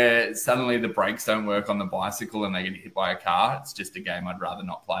where suddenly the brakes don't work on the bicycle and they get hit by a car. It's just a game I'd rather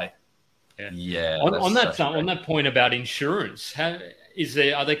not play. Yeah. On that point about insurance, are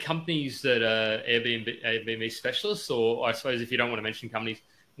there companies that are Airbnb specialists, or I suppose if you don't want to mention companies,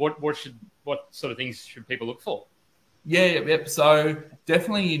 what sort of things should people look for? Yep. So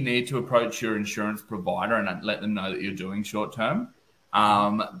definitely you need to approach your insurance provider and let them know that you're doing short term.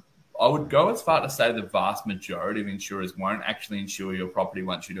 I would go as far to say the vast majority of insurers won't actually insure your property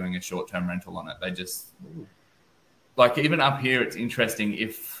once you're doing a short term rental on it. They just, like, even up here, it's interesting.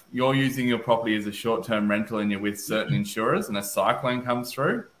 If you're using your property as a short term rental and you're with certain insurers and a cyclone comes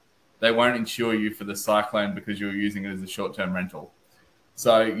through, they won't insure you for the cyclone because you're using it as a short term rental.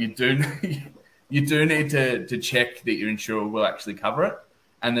 So you do need to check that your insurer will actually cover it.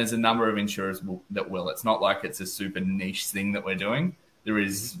 And there's a number of insurers that will. It's not like it's a super niche thing that we're doing. There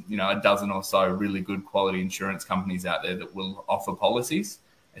is, a dozen or so really good quality insurance companies out there that will offer policies.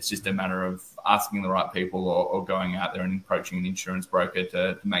 It's just a matter of asking the right people or going out there and approaching an insurance broker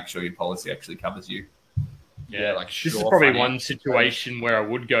to make sure your policy actually covers you. Yeah, this is probably one situation where I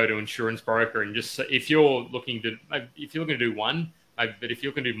would go to insurance broker and just, if you're looking to do one, but if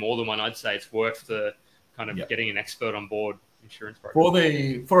you're going to do more than one, I'd say it's worth the kind of getting an expert on board. Insurance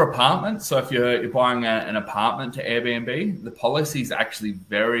broker. For apartments, so if you're buying an apartment to Airbnb, the policy is actually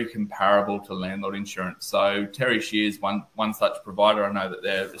very comparable to landlord insurance. So Terry Shear's one such provider. I know that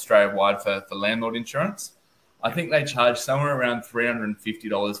they're Australia-wide for landlord insurance. I think they charge somewhere around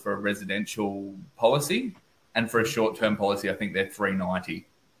 $350 for a residential policy, and for a short-term policy, I think they're $390.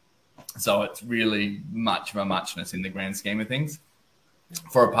 So it's really much of a muchness in the grand scheme of things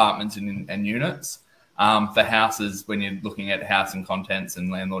for apartments and units. For houses, when you're looking at house and contents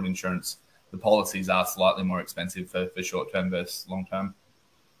and landlord insurance, the policies are slightly more expensive for short-term versus long-term.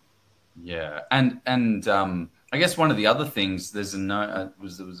 Yeah. And I guess one of the other things, there was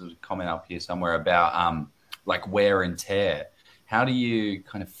a comment up here somewhere about like wear and tear. How do you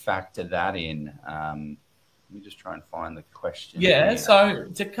kind of factor that in? Let me just try and find the question. Yeah, here. So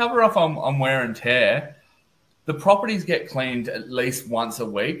to cover off on wear and tear, the properties get cleaned at least once a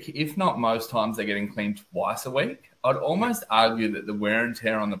week. If not, most times they're getting cleaned twice a week. I'd almost argue that the wear and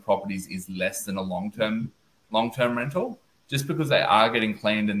tear on the properties is less than a long-term rental, just because they are getting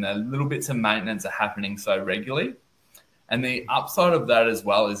cleaned and the little bits of maintenance are happening so regularly. And the upside of that as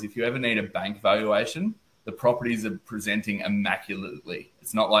well is if you ever need a bank valuation, the properties are presenting immaculately.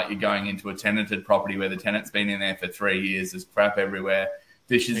 It's not like you're going into a tenanted property where the tenant's been in there for 3 years, there's crap everywhere,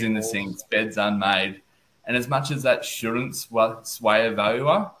 dishes in the sinks, beds unmade. And as much as that shouldn't sway a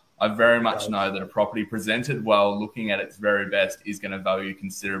valuer, I very much know that a property presented well, looking at its very best, is going to value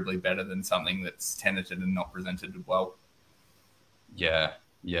considerably better than something that's tenanted and not presented well. Yeah.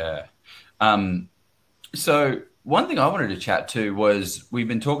 So one thing I wanted to chat to was we've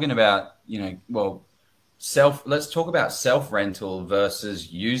been talking about, let's talk about self-rental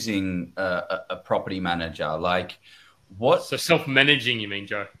versus using a property manager. Like what? So self-managing, you mean,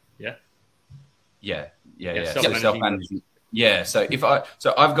 Joe? Yeah. Yeah. Self-managing. Yeah. So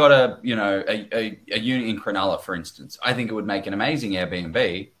I've got a unit in Cronulla, for instance. I think it would make an amazing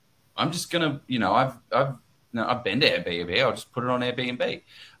Airbnb. I'm just gonna, I've been to Airbnb. I'll just put it on Airbnb.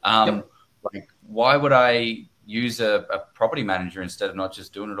 Like, why would I use a property manager instead of not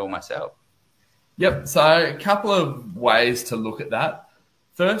just doing it all myself? Yep. So a couple of ways to look at that.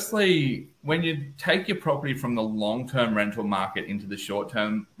 Firstly, when you take your property from the long-term rental market into the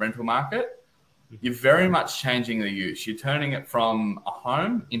short-term rental market, you're very much changing the use. You're turning it from a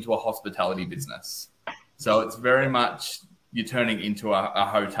home into a hospitality business. So it's very much you're turning into a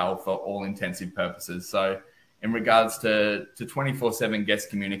hotel for all intensive purposes. So in regards to 24/7 guest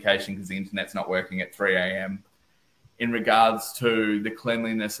communication, because the internet's not working at 3 a.m., in regards to the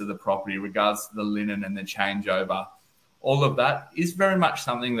cleanliness of the property, regards to the linen and the changeover, all of that is very much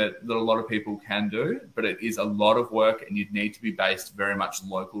something that a lot of people can do, but it is a lot of work and you'd need to be based very much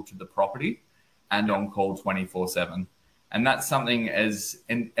local to the property and on call 24/7. And that's something as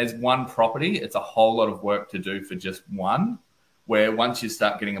one property, it's a whole lot of work to do for just one, where once you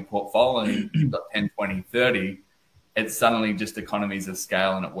start getting a portfolio and you've got 10, 20, 30, it's suddenly just economies of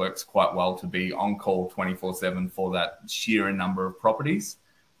scale and it works quite well to be on call 24/7 for that sheer number of properties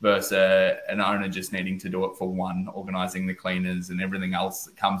versus an owner just needing to do it for one, organising the cleaners and everything else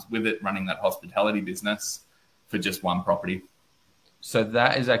that comes with it, running that hospitality business for just one property. So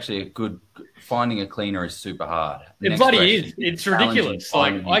that is actually finding a cleaner is super hard. It bloody is. It's ridiculous.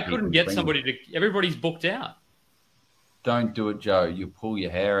 Like, I couldn't get somebody everybody's booked out. Don't do it, Joe. You pull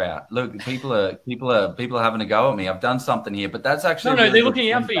your hair out. Look, people are having a go at me. I've done something here, but that's actually no. They're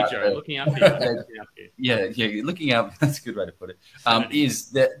looking out for you, Joe. Looking out for you. Yeah. Looking out. That's a good way to put it.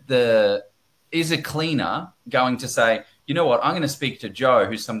 Is a cleaner going to say, you know what? I'm going to speak to Joe,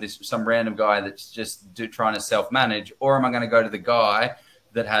 who's some random guy that's just trying to self-manage, or am I going to go to the guy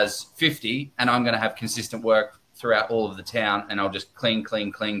that has 50 and I'm going to have consistent work throughout all of the town, and I'll just clean,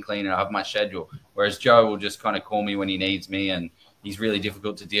 and I have my schedule. Whereas Joe will just kind of call me when he needs me, and he's really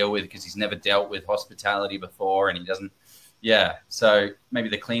difficult to deal with because he's never dealt with hospitality before, and he doesn't. Yeah, so maybe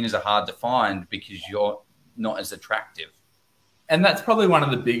the cleaners are hard to find because you're not as attractive. And that's probably one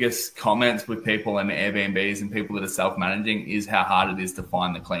of the biggest comments with people in Airbnbs and people that are self-managing is how hard it is to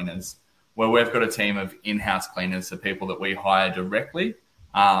find the cleaners. Where we've got a team of in-house cleaners, so people that we hire directly,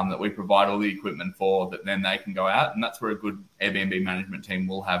 that we provide all the equipment for, that then they can go out. And that's where a good Airbnb management team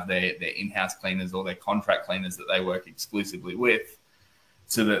will have their in-house cleaners or their contract cleaners that they work exclusively with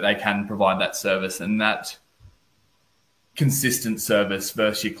so that they can provide that service. And that consistent service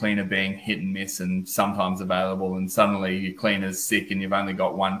versus your cleaner being hit and miss and sometimes available, and suddenly your cleaner's sick and you've only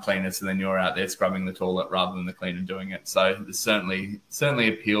got one cleaner, so then you're out there scrubbing the toilet rather than the cleaner doing it. So there's certainly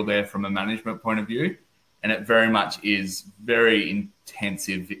appeal there from a management point of view, and it very much is very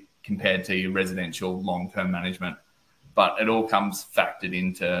intensive compared to your residential long-term management, but it all comes factored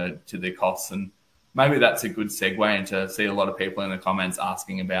into the costs. And maybe that's a good segue into see a lot of people in the comments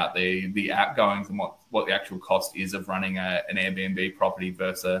asking about the outgoings and what the actual cost is of running an Airbnb property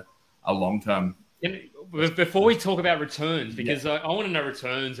versus a long-term. Before we talk about returns, because I want to know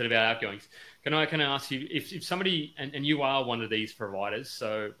returns and about outgoings, can I ask you if somebody, and you are one of these providers,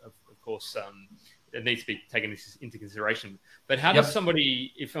 so of course it needs to be taken into consideration, but how does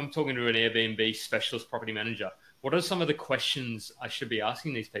somebody, if I'm talking to an Airbnb specialist property manager, what are some of the questions I should be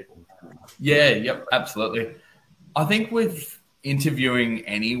asking these people? Yeah, absolutely. I think with interviewing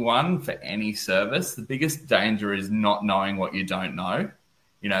anyone for any service, the biggest danger is not knowing what you don't know.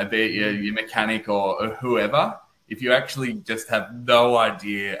 You know, be it your mechanic or whoever. If you actually just have no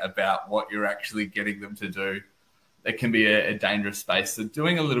idea about what you're actually getting them to do, it can be a dangerous space. So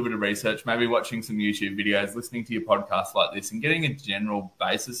doing a little bit of research, maybe watching some YouTube videos, listening to your podcast like this, and getting a general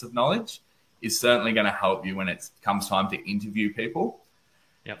basis of knowledge is certainly going to help you when it comes time to interview people.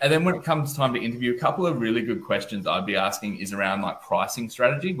 Yep. And then when it comes time to interview, a couple of really good questions I'd be asking is around like pricing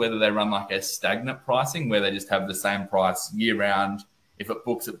strategy, whether they run like a stagnant pricing where they just have the same price year round. If it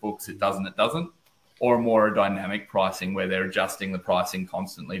books, it books. It doesn't. Or more a dynamic pricing where they're adjusting the pricing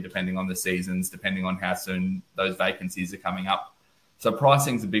constantly depending on the seasons, depending on how soon those vacancies are coming up. So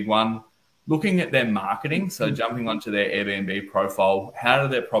pricing's a big one. Looking at their marketing, so jumping onto their Airbnb profile, how do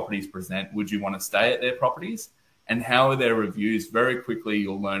their properties present? Would you want to stay at their properties? And how are their reviews? Very quickly,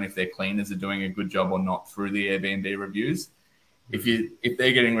 you'll learn if their cleaners are doing a good job or not through the Airbnb reviews. If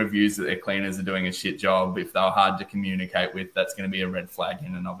they're getting reviews that their cleaners are doing a shit job, if they're hard to communicate with, that's going to be a red flag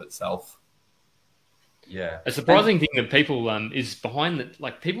in and of itself. Yeah. A surprising thing that people is behind the,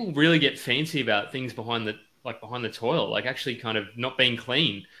 like, people really get fancy about things behind the toilet, like actually kind of not being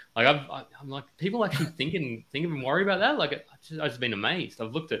clean. Like I'm like, people actually think and worry about that. Like I've just been amazed.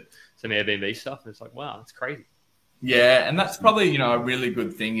 I've looked at some Airbnb stuff and it's like, wow, that's crazy. Yeah, and that's probably, a really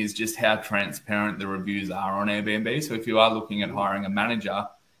good thing is just how transparent the reviews are on Airbnb. So if you are looking at hiring a manager,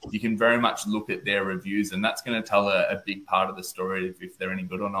 you can very much look at their reviews, and that's going to tell a big part of the story if they're any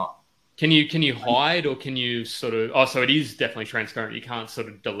good or not. Can you hide, or can you sort of? Oh, so it is definitely transparent. You can't sort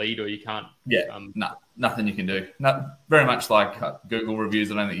of delete, or you can't. Yeah, no, nothing you can do. Very much like Google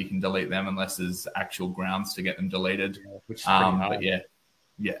reviews. I don't think you can delete them unless there's actual grounds to get them deleted. Which is pretty hard. But yeah.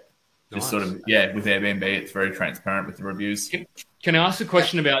 Nice. Just sort of, with Airbnb, it's very transparent with the reviews. Can I ask a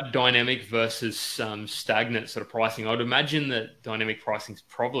question about dynamic versus stagnant sort of pricing? I would imagine that dynamic pricing is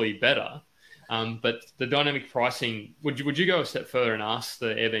probably better, but the dynamic pricing, would you go a step further and ask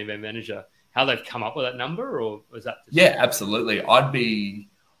the Airbnb manager how they've come up with that number, or is that? Yeah, absolutely.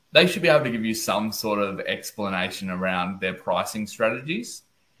 They should be able to give you some sort of explanation around their pricing strategies.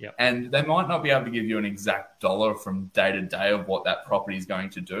 Yep. And they might not be able to give you an exact dollar from day to day of what that property is going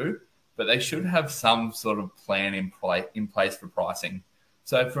to do, but they should have some sort of plan in place for pricing.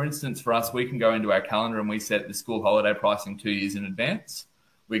 So, for instance, for us, we can go into our calendar and we set the school holiday pricing 2 years in advance.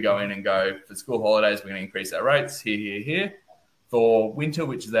 We go in and go, for school holidays, we're going to increase our rates here. For winter,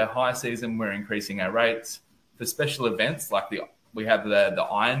 which is our high season, we're increasing our rates. For special events, like we have the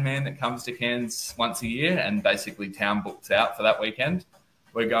Ironman that comes to Cairns once a year, and basically town books out for that weekend.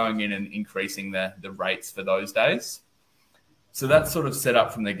 We're going in and increasing the rates for those days. So that's sort of set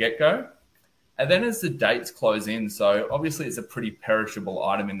up from the get-go. And then as the dates close in, so obviously it's a pretty perishable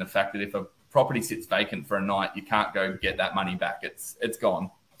item in the fact that if a property sits vacant for a night, you can't go get that money back. It's gone.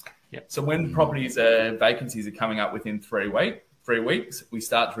 Yep. So when vacancies are coming up within 3 weeks, we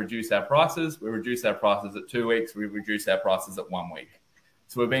start to reduce our prices. We reduce our prices at 2 weeks. We reduce our prices at 1 week.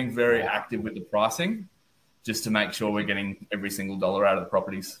 So we're being very active with the pricing just to make sure we're getting every single dollar out of the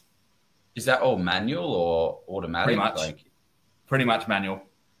properties. Is that all manual or automatic? Pretty much manual.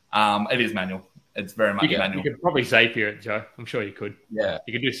 It is manual. It's very much manual. You could probably Zapier it, Joe. I'm sure you could. Yeah.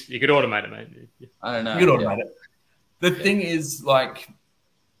 You could automate it, mate. I don't know. You could automate it. The thing is, like,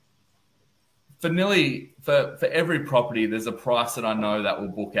 for every property, there's a price that I know that will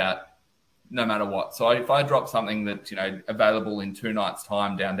book at no matter what. So if I drop something that's, available in 2 nights'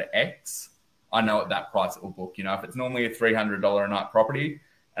 time down to X, I know at that price it will book. If it's normally a $300 a night property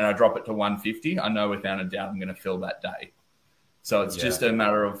and I drop it to $150, I know without a doubt I'm going to fill that day. So it's just a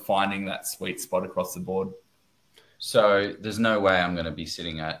matter of finding that sweet spot across the board. So there's no way I'm going to be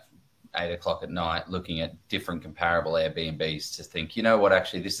sitting at 8 o'clock at night looking at different comparable Airbnbs to think, you know what,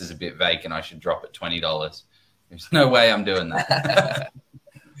 actually, this is a bit vacant. I should drop it $20. There's no way I'm doing that.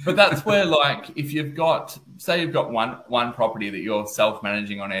 But that's where, like, if you've got one property that you're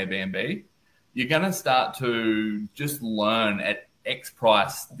self-managing on Airbnb, you're going to start to just learn at X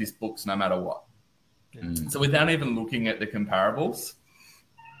price this books no matter what. So without even looking at the comparables,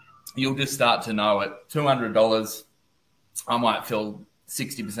 you'll just start to know at $200, I might fill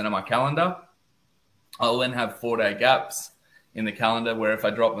 60% of my calendar. I'll then have 4-day gaps in the calendar where if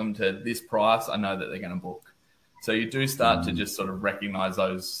I drop them to this price, I know that they're going to book. So you do start to just sort of recognize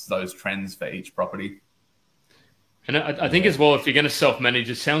those trends for each property. And I think as well, if you're going to self-manage,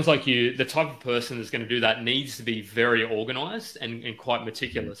 it sounds like the type of person that's going to do that needs to be very organized and quite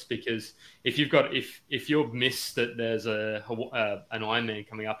meticulous, because if you've missed that there's an Ironman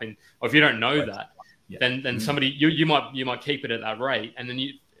coming up, or if you don't know that, then somebody you might keep it at that rate, and then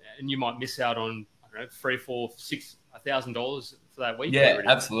you might miss out on, I don't know, $3,000, $4,000, $6,000 for that week. Yeah,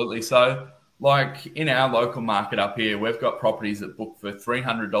 absolutely. So, like, in our local market up here, we've got properties that book for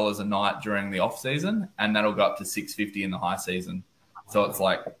 $300 a night during the off season, and that'll go up to $650 in the high season. So it's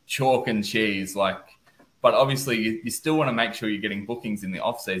like chalk and cheese. But obviously, you still want to make sure you're getting bookings in the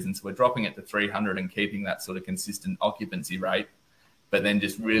off season. So we're dropping it to 300 and keeping that sort of consistent occupancy rate, but then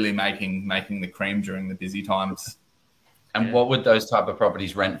just really making the cream during the busy times. And what would those type of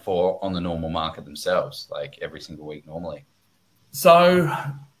properties rent for on the normal market themselves, like every single week normally? So,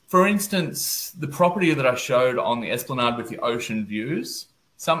 for instance, the property that I showed on the Esplanade with the ocean views,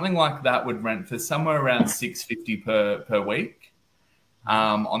 something like that would rent for somewhere around $650 per week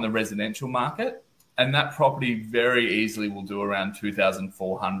on the residential market. And that property very easily will do around $2,400,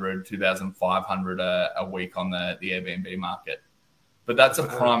 $2,500 a week on the Airbnb market. But that's a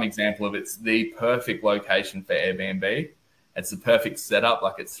prime example of it's the perfect location for Airbnb. It's the perfect setup,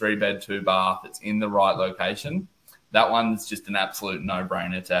 like it's 3-bed, 2-bath. It's in the right location. That one's just an absolute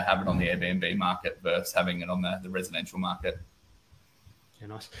no-brainer to have it on the Airbnb market versus having it on the residential market. Yeah,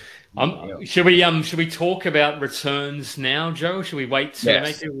 nice. Should we talk about returns now, Joe? Or should we wait?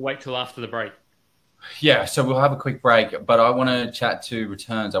 Maybe we'll wait till after the break. Yeah, so we'll have a quick break, but I want to chat to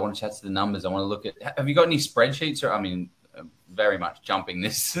returns. I want to chat to the numbers. I want to look at. Have you got any spreadsheets? Very much jumping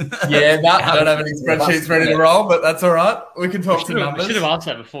this. Yeah, I don't have any spreadsheets ready to roll, but that's all right. We can talk to numbers. We should have asked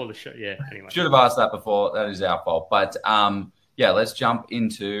that before the show. Yeah, anyway. Should have asked that before. That is our fault. But let's jump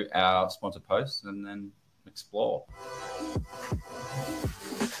into our sponsor posts and then explore.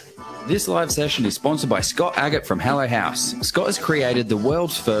 This live session is sponsored by Scott Agate from Hello House. Scott has created the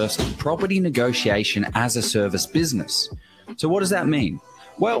world's first property negotiation as a service business. So what does that mean?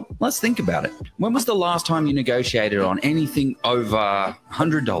 Well, let's think about it. When was the last time you negotiated on anything over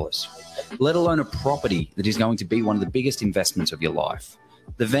 $100, let alone a property that is going to be one of the biggest investments of your life?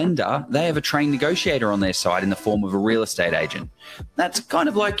 The vendor, they have a trained negotiator on their side in the form of a real estate agent. That's kind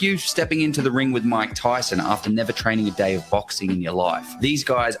of like you stepping into the ring with Mike Tyson after never training a day of boxing in your life. These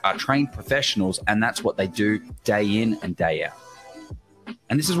guys are trained professionals, and that's what they do day in and day out.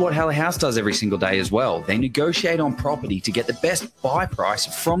 And this is what Hello House does every single day as well. They negotiate on property to get the best buy price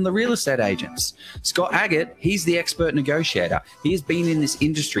from the real estate agents. Scott Agate, he's the expert negotiator. He has been in this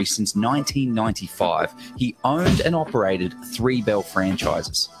industry since 1995. He owned and operated 3 Bell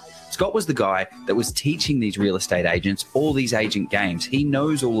franchises. Scott was the guy that was teaching these real estate agents all these agent games. He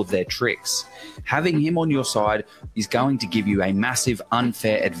knows all of their tricks. Having him on your side is going to give you a massive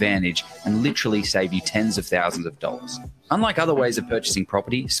unfair advantage and literally save you tens of thousands of dollars. Unlike other ways of purchasing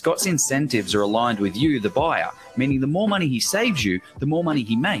property, Scott's incentives are aligned with you, the buyer, meaning the more money he saves you, the more money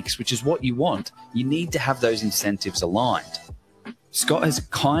he makes, which is what you want. You need to have those incentives aligned. Scott has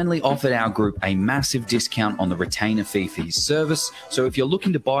kindly offered our group a massive discount on the retainer fee for his service. So if you're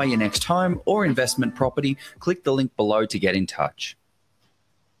looking to buy your next home or investment property, click the link below to get in touch.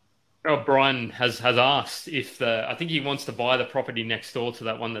 Well, Brian has asked if I think he wants to buy the property next door to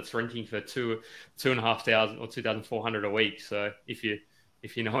that one that's renting for $2,500 or $2,400 a week. So if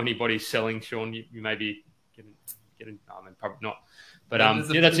you know anybody selling, Shaun, you maybe get I mean, probably not. But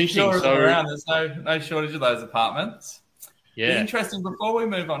that's interesting. So there's no shortage of those apartments. Be Yeah. interesting. Before we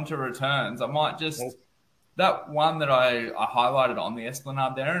move on to returns, I might just that one that I highlighted on the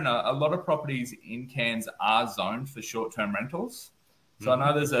Esplanade there, and a lot of properties in Cairns are zoned for short-term rentals. So I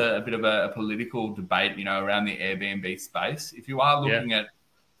know there's a bit of a political debate, around the Airbnb space. If you are looking at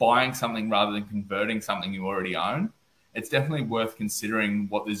buying something rather than converting something you already own, it's definitely worth considering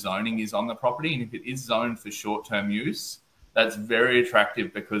what the zoning is on the property. And if it is zoned for short-term use, that's very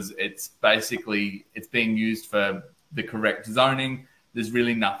attractive because it's being used for the correct zoning. There's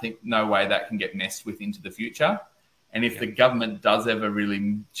really no way that can get messed with into the future. And if the government does ever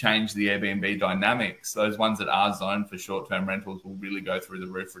really change the Airbnb dynamics, those ones that are zoned for short-term rentals will really go through the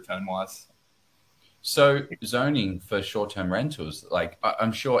roof return-wise. So zoning for short-term rentals, like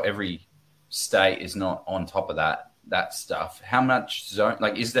I'm sure every state is not on top of that stuff. How much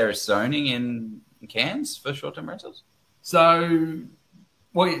is there a zoning in Cairns for short-term rentals? So,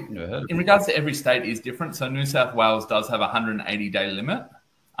 in regards to every state is different. So New South Wales does have a 180-day limit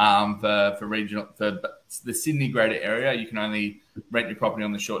for the Sydney greater area. You can only rent your property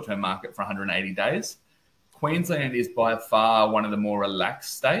on the short-term market for 180 days. Queensland is by far one of the more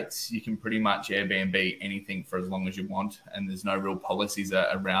relaxed states. You can pretty much Airbnb anything for as long as you want, and there's no real policies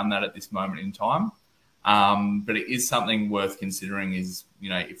around that at this moment in time. But it is something worth considering is,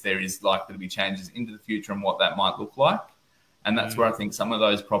 if there is likely to be changes into the future and what that might look like. And that's where I think some of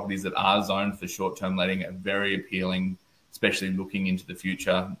those properties that are zoned for short-term letting are very appealing, especially looking into the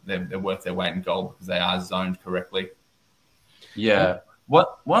future. They're worth their weight in gold because they are zoned correctly. Yeah.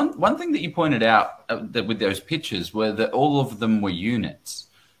 One thing that you pointed out that with those pictures were that all of them were units.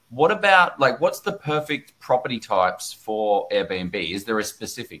 What about what's the perfect property types for Airbnb? Is there a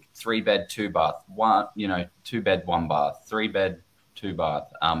specific 3-bed, 2-bath, 2-bed, 1-bath, 3-bed,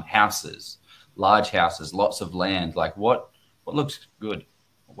 2-bath houses, large houses, lots of land? What looks good?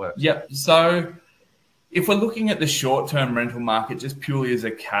 What works? Yep. So if we're looking at the short-term rental market just purely as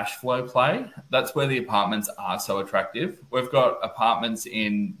a cash flow play, that's where the apartments are so attractive. We've got apartments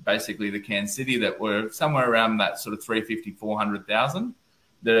in basically the Cairns City that were somewhere around that sort of 350,000, 400,000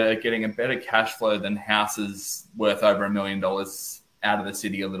 that are getting a better cash flow than houses worth over $1 million out of the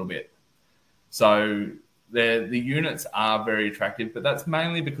city a little bit. So the units are very attractive, but that's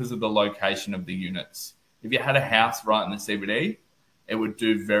mainly because of the location of the units. If you had a house right in the CBD, it would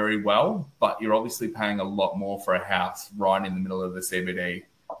do very well, but you're obviously paying a lot more for a house right in the middle of the CBD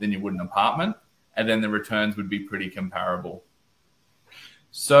than you would an apartment, and then the returns would be pretty comparable.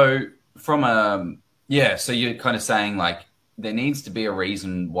 So so you're kind of saying there needs to be a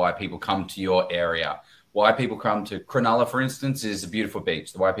reason why people come to your area. Why people come to Cronulla, for instance, is a beautiful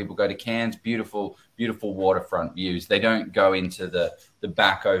beach. Why people go to Cairns, beautiful, beautiful waterfront views. They don't go into the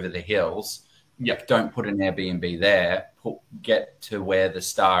back over the hills. Yep. Don't put an Airbnb there. Get to where the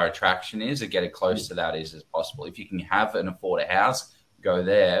star attraction is, or get as close to that as possible. If you can afford a house, go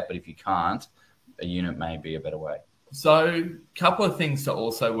there. But if you can't, a unit may be a better way. So, a couple of things to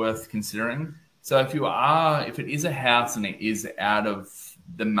also worth considering. So, if it is a house and it is out of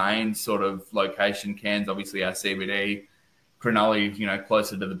the main sort of location, Cairns, obviously our CBD, Cronulla,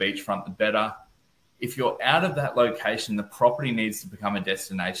 closer to the beachfront, the better. If you're out of that location, the property needs to become a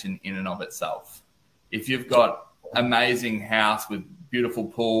destination in and of itself. If you've got amazing house with beautiful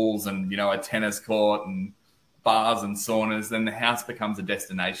pools and, a tennis court and bars and saunas, then the house becomes a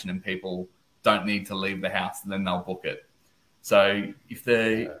destination and people don't need to leave the house, and then they'll book it. So if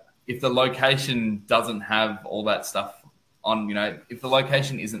the location doesn't have all that stuff on, if the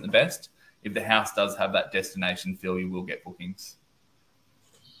location isn't the best, if the house does have that destination feel, you will get bookings.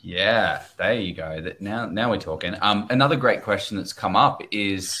 Yeah, there you go. Now we're talking. Another great question that's come up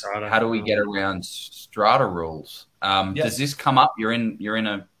is how do we get around strata rules? Does this come up? You're in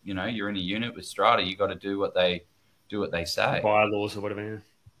a unit with strata. You got to do what they say. Bylaws or whatever.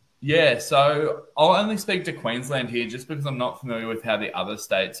 Yeah, so I'll only speak to Queensland here just because I'm not familiar with how the other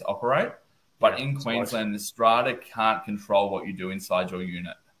states operate. But in Queensland, the strata can't control what you do inside your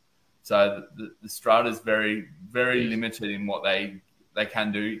unit. So the strata is very, very limited in what they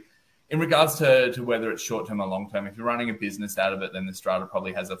can do. In regards to whether it's short-term or long-term, if you're running a business out of it, then the strata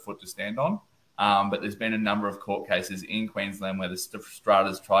probably has a foot to stand on. But there's been a number of court cases in Queensland where the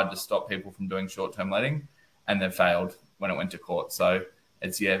strata's tried to stop people from doing short-term letting, and they've failed when it went to court. So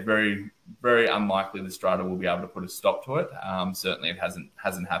it's very, very unlikely the strata will be able to put a stop to it. Certainly, it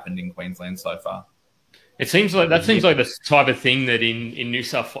hasn't happened in Queensland so far. It seems like the type of thing that in New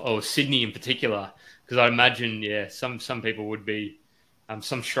South or Sydney in particular, because I imagine some people would be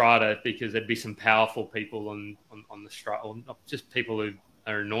some strata because there'd be some powerful people on the strata, or not just people who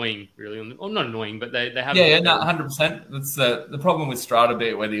are annoying, really. Or not annoying, but they have... 100%. That's the problem with strata, be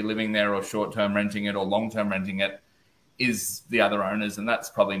it whether you're living there or short-term renting it or long-term renting it, is the other owners, and that's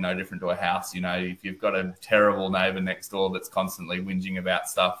probably no different to a house. You know, if you've got a terrible neighbour next door that's constantly whinging about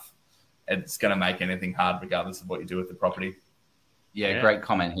stuff, it's going to make anything hard regardless of what you do with the property. Yeah, great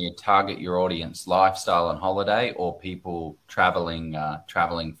comment here. Target your audience: lifestyle and holiday, or people traveling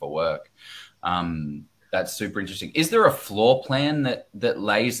for work. That's super interesting. Is there a floor plan that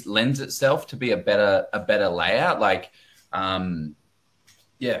lends itself to be a better layout? Like,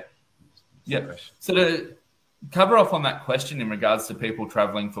 yeah. So to cover off on that question in regards to people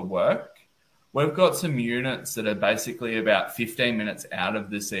traveling for work, we've got some units that are basically about 15 minutes out of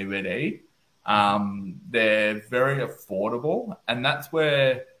the CBD. They're very affordable, and that's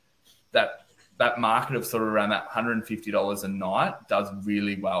where that market of sort of around that $150 a night does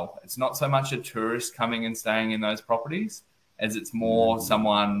really well. It's not so much a tourist coming and staying in those properties as it's more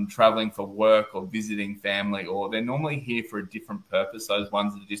someone traveling for work or visiting family, or they're normally here for a different purpose. Those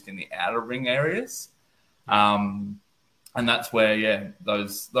ones that are just in the outer ring areas. And that's where,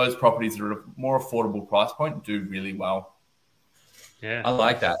 those properties that are at a more affordable price point do really well. Yeah, I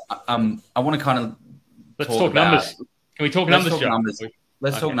like that. I want to kind of talk numbers. Can we talk numbers, Joe?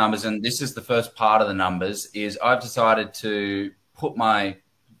 Let's talk numbers. And this is the first part of the numbers. Is I've decided to put my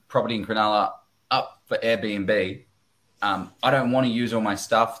property in Cronulla up for Airbnb. I don't want to use all my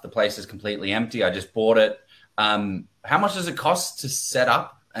stuff. The place is completely empty. I just bought it. How much does it cost to set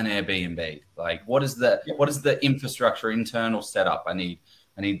up an Airbnb? Like, what is the infrastructure, internal setup? I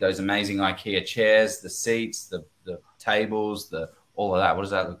need those amazing IKEA chairs, the seats, the tables, all of that. What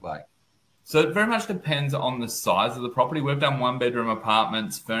does that look like? So it very much depends on the size of the property. We've done 1-bedroom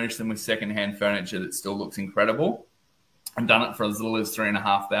apartments, furnished them with secondhand furniture that still looks incredible, and done it for as little as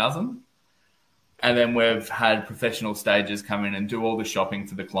 $3,500. And then we've had professional stagers come in and do all the shopping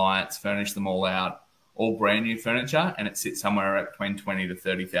for the clients, furnish them all out, all brand new furniture, and it sits somewhere at between $20,000 to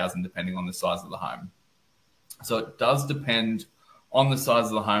 $30,000 depending on the size of the home. So it does depend on the size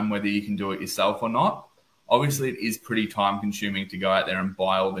of the home whether you can do it yourself or not. Obviously, it is pretty time consuming to go out there and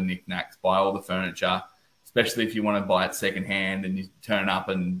buy all the knickknacks, buy all the furniture, especially if you want to buy it secondhand and you turn up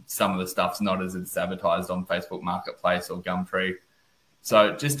and some of the stuff's not as it's advertised on Facebook Marketplace or Gumtree. So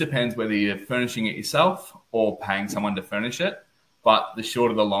it just depends whether you're furnishing it yourself or paying someone to furnish it. But the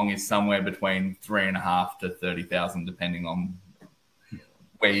short of the long is somewhere between $3,500 to $30,000, depending on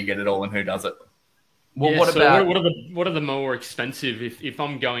where you get it all and who does it. Well, what are the more expensive? If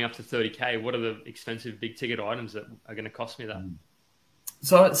I'm going up to $30,000, what are the expensive big ticket items that are going to cost me that?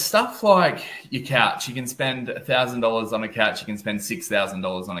 So it's stuff like your couch. You can spend $1,000 on a couch. You can spend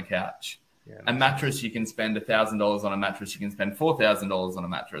 $6,000 on a couch. Yeah, a mattress, you can spend $1,000 on a mattress. You can spend $4,000 on a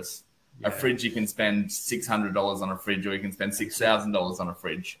mattress. Yeah. A fridge, you can spend $600 on a fridge, or you can spend $6,000 on a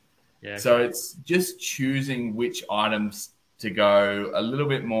fridge. Yeah. So it's just choosing which items to go a little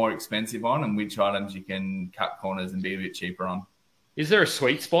bit more expensive on and which items you can cut corners and be a bit cheaper on. Is there a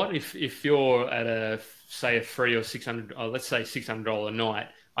sweet spot if you're at a $300 or $600, let's say $600 a night?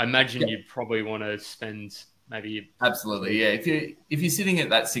 I imagine you'd probably want to spend maybe. Absolutely, yeah. If you're sitting at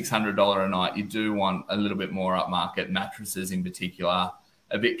that $600 a night, you do want a little bit more upmarket, mattresses in particular,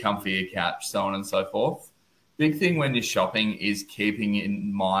 a bit comfier couch, so on and so forth. Big thing when you're shopping is keeping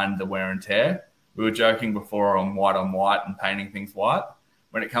in mind the wear and tear. We were joking before on white and painting things white.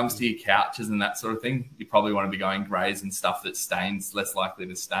 When it comes to your couches and that sort of thing, you probably want to be going greys and stuff that stains, less likely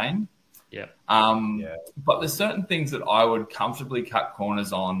to stain. Yeah. But there's certain things that I would comfortably cut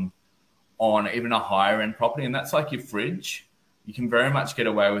corners on even a higher end property, and that's like your fridge. You can very much get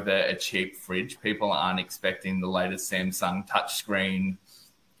away with a cheap fridge. People aren't expecting the latest Samsung touchscreen,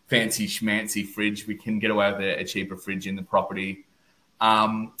 fancy schmancy fridge. We can get away with a cheaper fridge in the property.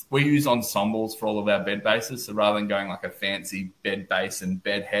 We use ensembles for all of our bed bases. So rather than going like a fancy bed base and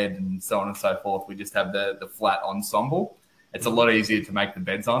bed head and so on and so forth, we just have the flat ensemble. It's a lot easier to make the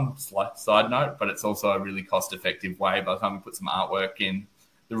beds on, side note, but it's also a really cost-effective way. By the time we put some artwork in,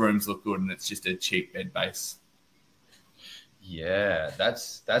 the rooms look good and it's just a cheap bed base. Yeah,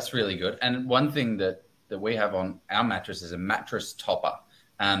 that's really good. And one thing that we have on our mattress is a mattress topper.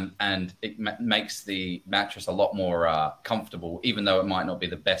 And it makes the mattress a lot more comfortable, even though it might not be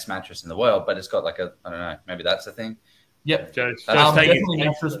the best mattress in the world, but it's got like I don't know, maybe that's the thing. Yep. Definitely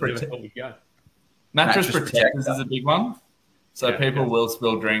mattress protectors is a big one. So people will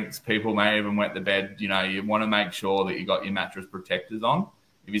spill drinks. People may even wet the bed. You know, you want to make sure that you got your mattress protectors on.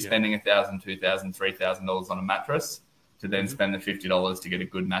 If you're spending $1,000, $2,000, $3,000 on a mattress, to then spend the $50 to get a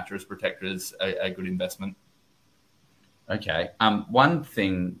good mattress protector is a good investment. Okay. One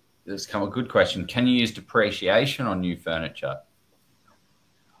thing that's come a good question. Can you use depreciation on new furniture?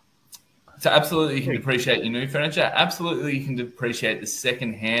 So absolutely you can depreciate your new furniture. Absolutely you can depreciate the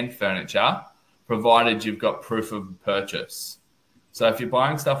second-hand furniture, provided you've got proof of purchase. So if you're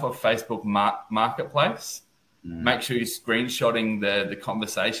buying stuff off Facebook Marketplace, make sure you're screenshotting the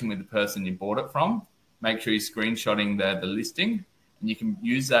conversation with the person you bought it from. Make sure you're screenshotting the listing, and you can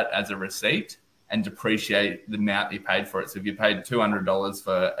use that as a receipt and depreciate the amount you paid for it. So if you paid $200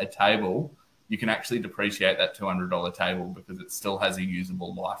 for a table, you can actually depreciate that $200 table because it still has a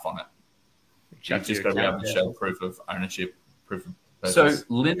usable life on it. You've just got to be able to show proof of ownership, proof of purchase. So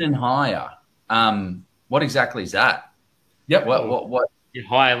linen hire, what exactly is that? Yep. What? You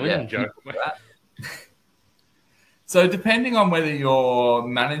hire linen, Joe. So depending on whether you're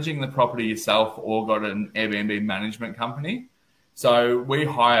managing the property yourself or got an Airbnb management company, so we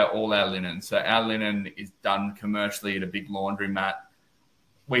hire all our linen. So our linen is done commercially at a big laundromat.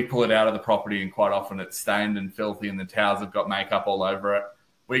 We pull it out of the property and quite often it's stained and filthy and the towels have got makeup all over it.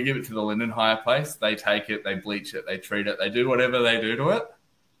 We give it to the linen hire place. They take it, they bleach it, they treat it, they do whatever they do to it.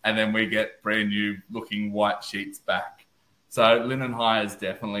 And then we get brand new looking white sheets back. So linen hire is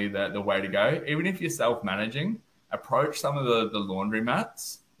definitely the way to go. Even if you're self-managing, approach some of the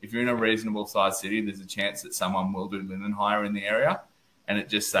laundromats. If you're in a reasonable sized city, there's a chance that someone will do linen hire in the area, and it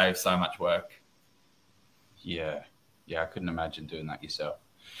just saves so much work. Yeah, I couldn't imagine doing that yourself.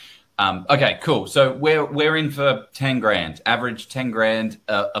 Okay, cool. So we're in for 10 grand, average 10 grand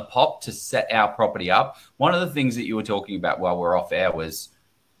a pop to set our property up. One of the things that you were talking about while we're off air was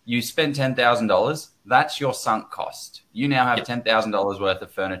you spend $10,000. That's your sunk cost. You now have $10,000 worth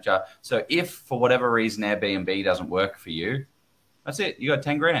of furniture. So if for whatever reason Airbnb doesn't work for you, that's it. You got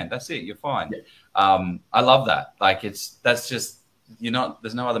 10 grand. That's it. You're fine. Yeah. I love that. Like that's just,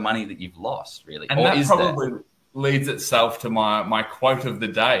 there's no other money that you've lost really. And that probably leads itself to my quote of the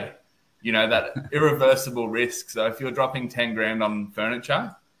day, that irreversible risk. So if you're dropping 10 grand on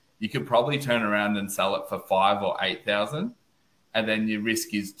furniture, you could probably turn around and sell it for 5,000 or 8,000. And then your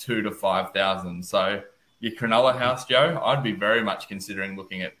risk is 2,000 to 5,000. So your Cronulla house, Joe, I'd be very much considering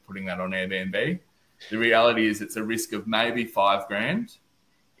looking at putting that on Airbnb. The reality is it's a risk of maybe 5 grand.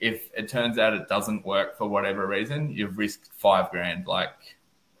 If it turns out it doesn't work for whatever reason, you've risked 5 grand.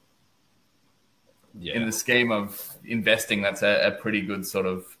 In the scheme of investing, that's a pretty good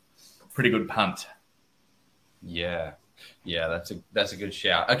punt. Yeah, that's a good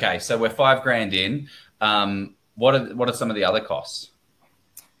shout. Okay, so we're 5 grand in. What are some of the other costs?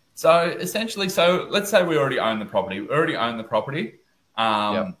 So essentially, let's say we already own the property.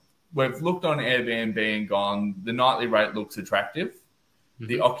 We've looked on Airbnb and gone, the nightly rate looks attractive. Mm-hmm.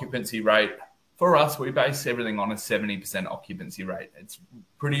 The occupancy rate, for us, we base everything on a 70% occupancy rate. It's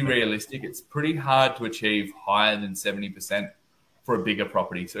pretty realistic. It's pretty hard to achieve higher than 70% for a bigger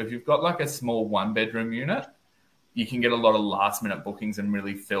property. So if you've got like a small 1-bedroom unit, you can get a lot of last-minute bookings and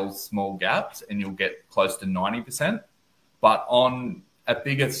really fill small gaps, and you'll get close to 90%. But on a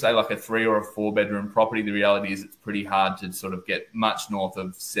bigger, say like a 3 or a 4-bedroom property, the reality is it's pretty hard to sort of get much north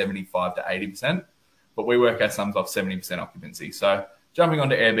of 75 to 80%. But we work our sums off 70% occupancy. So jumping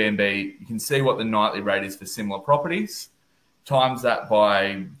onto Airbnb, you can see what the nightly rate is for similar properties. Times that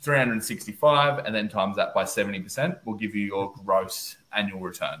by 365 and then times that by 70% will give you your gross annual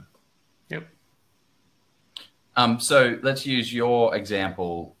return. Yep. So let's use your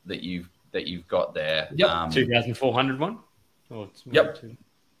example that you've got there. Yep. 2,400 one. Yep.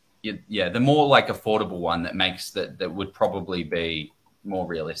 Yeah, the more like affordable one that makes that would probably be more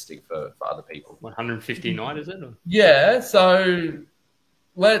realistic for other people. 150 a night, is it? Or? Yeah. So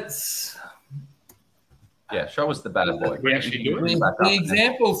let's. Yeah, show us the better boy. We actually do it.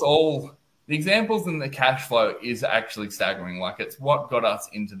 The examples and the cash flow is actually staggering. Like it's what got us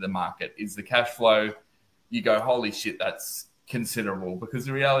into the market is the cash flow. You go, holy shit, that's considerable, because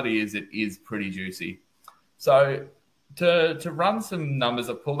the reality is it is pretty juicy. So to run some numbers,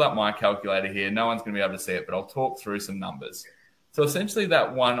 I've pulled up my calculator here. No one's going to be able to see it, but I'll talk through some numbers. So essentially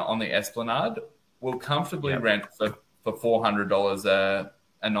that one on the Esplanade will comfortably rent for $400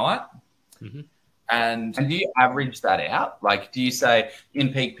 a night. Mm-hmm. And do you average that out? Like, do you say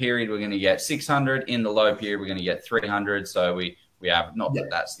in peak period we're going to get 600, in the low period we're going to get 300? So we have that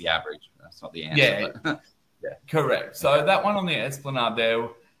that's the average. That's not the answer. Yeah, but, correct. So that one on the Esplanade there,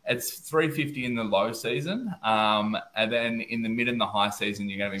 it's 350 in the low season, and then in the mid and the high season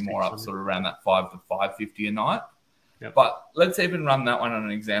you're going to be more up sort of around that 5 to 550 a night. Yep. But let's even run that one on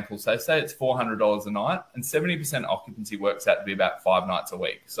an example. So say it's $400 a night, and 70% occupancy works out to be about 5 nights a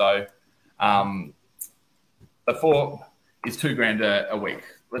week. So the 4 is $2,000 a week.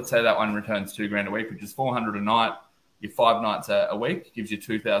 Let's say that one returns $2,000 a week, which is $400 a night. Your 5 nights a week gives you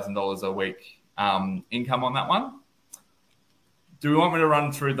 $2,000 a week income on that one. Do we want me to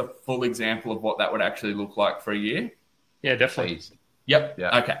run through the full example of what that would actually look like for a year? Yeah, definitely. Yep.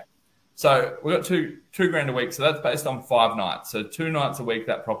 Yeah. Okay. So we've got two grand a week. So that's based on 5 nights. So 2 nights a week,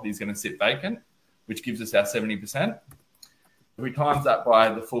 that property is going to sit vacant, which gives us our 70%. If we times that by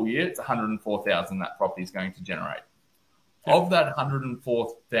the full year, it's 104,000 that property is going to generate. Of that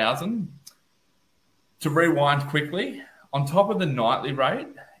 104,000, to rewind quickly, on top of the nightly rate,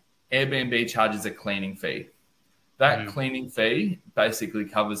 Airbnb charges a cleaning fee. That cleaning fee basically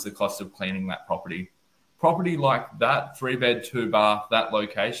covers the cost of cleaning that property. Property like that, 3-bed, 2-bath, that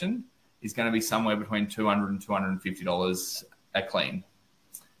location is going to be somewhere between $200 and $250 a clean.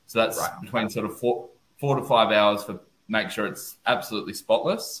 So that's between sort of 4 to 5 hours for make sure it's absolutely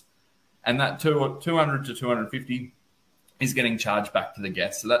spotless. And that 200 to 250 is getting charged back to the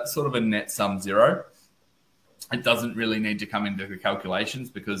guest. So that's sort of a net sum zero. It doesn't really need to come into the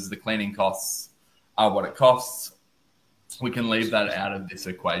calculations because the cleaning costs are what it costs. We can leave that out of this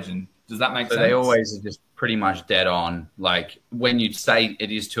equation. Does that make sense? They always are just pretty much dead on. Like when you say it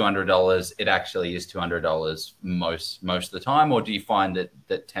is $200, it actually is $200 most of the time, or do you find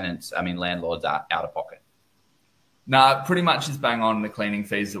that landlords are out of pocket? No, pretty much is bang on the cleaning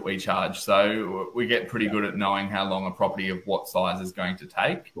fees that we charge. So we get pretty good at knowing how long a property of what size is going to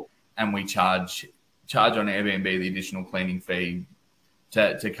take, and we charge on Airbnb the additional cleaning fee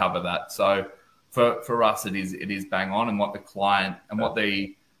to cover that. So for us, it is bang on, and what the client and what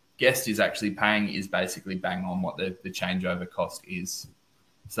the guest is actually paying is basically bang on what the changeover cost is.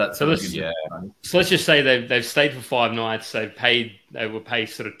 So that's so let's just say they've stayed for 5 nights. They will pay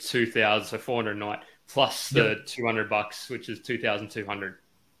sort of $2,000, so $400 a night plus the $200, which is $2,200.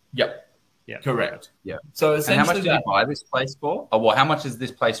 Yep. Yeah. Correct. Yeah. So essentially, and how much did you buy this place for? Oh, well, how much is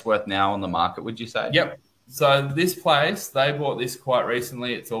this place worth now on the market, would you say? Yep. So this place, they bought this quite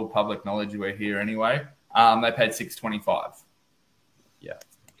recently. It's all public knowledge. We're here anyway. They paid $625. Yeah.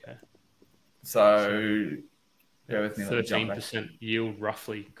 Okay. So bear with me. 13% yield,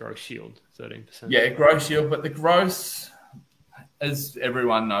 roughly gross yield. 13%. Yeah, gross yield. But the gross, as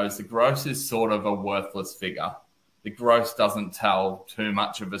everyone knows, the gross is sort of a worthless figure. The gross doesn't tell too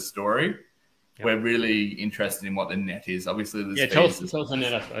much of a story. Yep. We're really interested in what the net is. Obviously, there's tell us the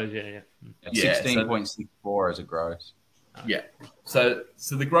net, I suppose. Yeah. 16.64 as a gross. Yeah. So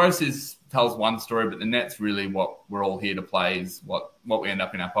the gross tells one story, but the net's really what we're all here to play is what we end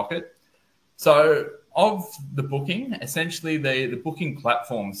up in our pocket. So of the booking, essentially the booking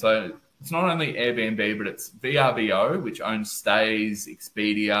platform. So it's not only Airbnb, but it's VRBO, which owns Stays,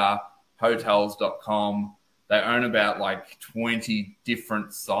 Expedia, Hotels.com. They own about like 20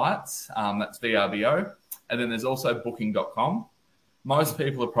 different sites. That's VRBO. And then there's also Booking.com. Most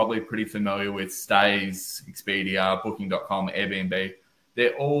people are probably pretty familiar with Stays, Expedia, Booking.com, Airbnb.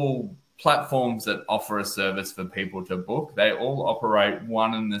 They're all platforms that offer a service for people to book. They all operate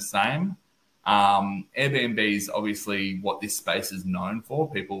one and the same. Airbnb is obviously what this space is known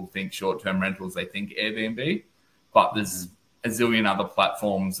for. People think short-term rentals, they think Airbnb. But there's a zillion other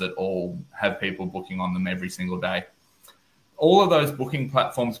platforms that all have people booking on them every single day. All of those booking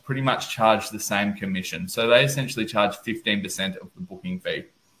platforms pretty much charge the same commission. So they essentially charge 15% of the booking fee.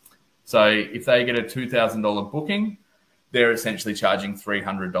 So if they get a $2,000 booking, they're essentially charging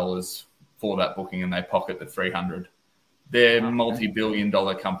 $300 for that booking and they pocket the $300. They're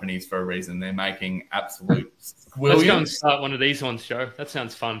multi-billion-dollar companies for a reason. They're making absolute squillions. Let's go and start one of these ones, Joe. That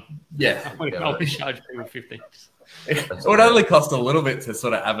sounds fun. Yeah. I'll be charging people 50. It would only cost a little bit to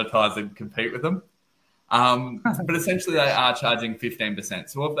sort of advertise and compete with them. But essentially they are charging 15%.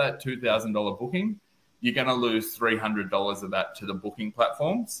 So of that $2,000 booking, you're going to lose $300 of that to the booking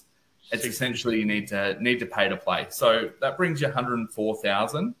platforms. It's essentially you need to pay to play. So that brings you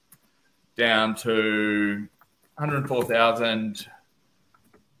 104,000 down to 104,000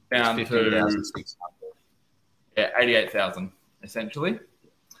 down to 88,000 essentially.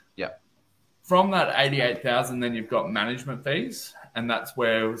 Yeah. From that 88,000, then you've got management fees, and that's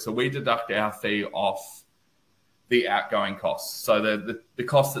where we deduct our fee off the outgoing costs. So the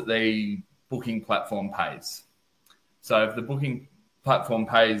cost that the booking platform pays. So if the booking platform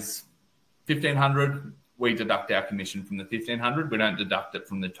pays $1,500, we deduct our commission from the $1,500. We don't deduct it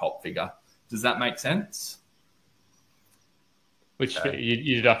from the top figure. Does that make sense? Which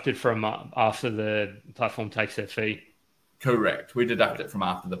you deducted from after the platform takes their fee. Correct. We deduct it from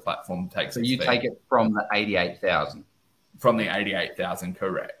after the platform takes its fee. So you take it from the 88,000? From the 88,000,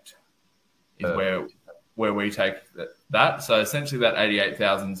 correct. Is where we take that. So essentially that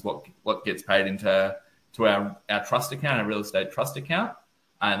 88,000 is what gets paid into our trust account, our real estate trust account,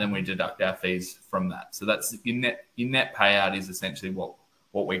 and then we deduct our fees from that. So that's your net payout is essentially what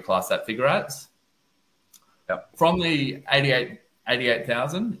we class that figure as. Yep. From the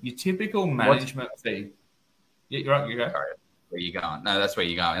 88,000, your typical management fee. Yeah, you're right. You go. where you're going. No, that's where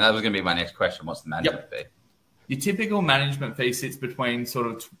you're going. That was going to be my next question. What's the management fee? Your typical management fee sits between sort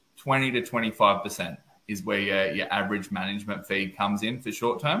of 20 to 25% is where your average management fee comes in for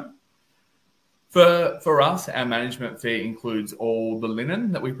short term. For us, our management fee includes all the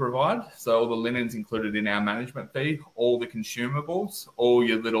linen that we provide. So all the linen's included in our management fee, all the consumables, all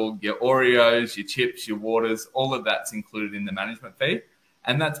your Oreos, your chips, your waters, all of that's included in the management fee.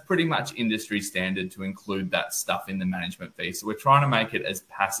 And that's pretty much industry standard to include that stuff in the management fee. So we're trying to make it as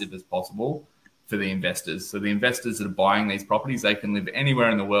passive as possible for the investors. So the investors that are buying these properties, they can live anywhere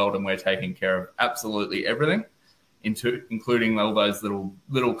in the world and we're taking care of absolutely everything, including all those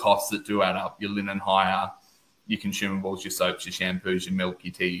little costs that do add up, your linen hire, your consumables, your soaps, your shampoos, your milk,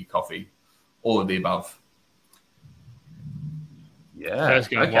 your tea, your coffee, all of the above. Yeah. That's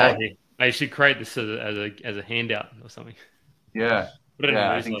going wild here. I should create this as a handout or something. Yeah.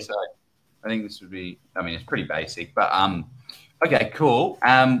 Yeah, I think so. I think this would be, I mean, it's pretty basic, but okay, cool.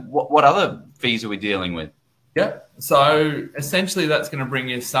 What other fees are we dealing with? Yeah. So essentially that's going to bring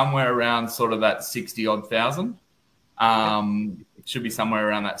you somewhere around sort of that 60 odd thousand. It should be somewhere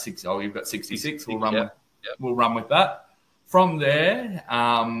around that 60. Oh, you've got 66. We'll run with that. From there,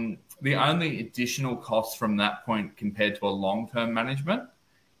 the only additional cost from that point compared to a long-term management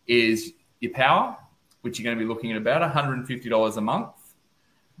is your power, which you're going to be looking at about $150 a month.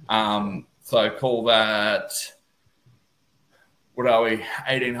 So call that, what are we,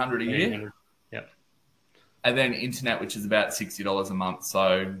 $1,800 a year? Yep. And then internet, which is about $60 a month.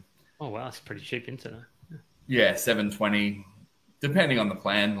 So, oh wow, that's pretty cheap internet. Yeah, $720, depending on the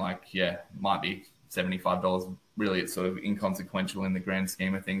plan. Might be $75. Really, it's sort of inconsequential in the grand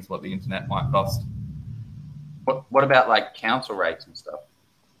scheme of things what the internet might cost. What about like council rates and stuff?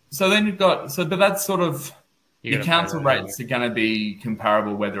 So then you've got but that's sort of your council rates are going to be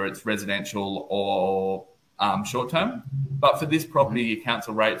comparable whether it's residential or short term. But for this property, your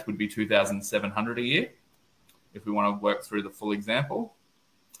council rates would be $2,700 a year. If we want to work through the full example.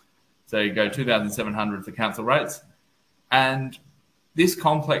 So you go 2,700 for council rates. And this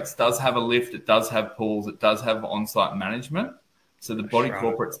complex does have a lift. It does have pools. It does have on-site management. So the body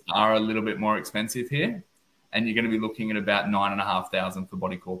corporates are a little bit more expensive here. And you're going to be looking at about $9,500 for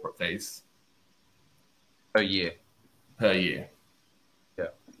body corporate fees. Per year. Yeah.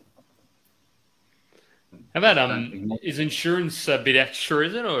 How about, is insurance a bit extra,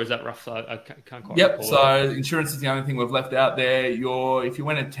 is it? Or is that rough? I can't quite recall. So insurance is the only thing we've left out there. If you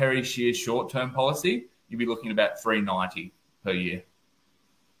went a Terry Shear short-term policy, you'd be looking at about $390 per year.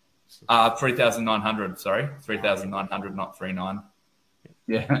 3,900, sorry. 3,900, not 3,900.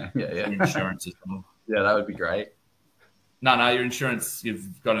 Yeah. Insurance is wrong. Yeah, that would be great. No, your insurance,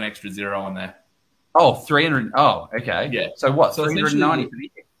 you've got an extra zero on there. Oh, 300. Oh, okay. Yeah. So what? So 390 for the year.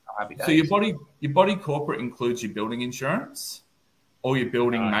 So your body corporate includes your building insurance, all your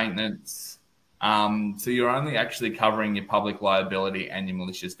building maintenance. So you're only actually covering your public liability and your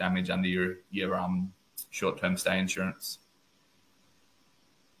malicious damage under your short-term stay insurance.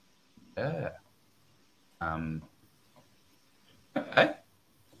 Yeah. Okay.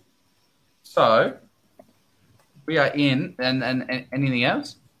 So we are in, and anything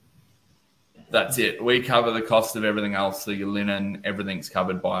else? That's it. We cover the cost of everything else. So your linen, everything's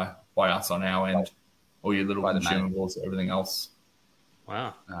covered by us on our end. All your little consumables, everything else.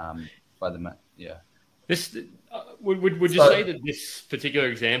 Wow. This would you say that this particular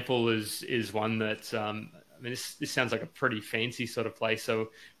example is one that this sounds like a pretty fancy sort of place.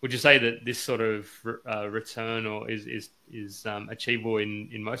 So would you say that this sort of return or is achievable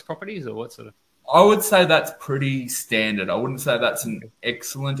in most properties, or what sort of? I would say that's pretty standard. I wouldn't say that's an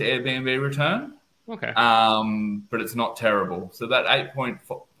excellent Airbnb return. Okay. But it's not terrible. So that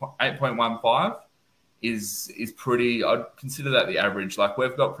 8.15 is pretty, I'd consider that the average. Like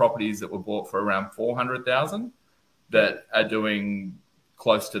we've got properties that were bought for around 400,000 that are doing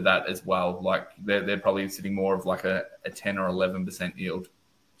close to that as well. Like they're probably sitting more of like a 10 or 11% yield.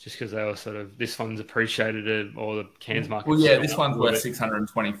 Just because they were sort of, this one's appreciated or the Cairns market. Well, yeah, this one's worth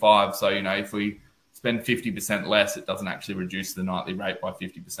 625. So, if we spend 50% less, it doesn't actually reduce the nightly rate by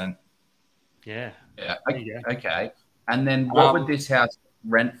 50%. Yeah. Okay. And then what would this house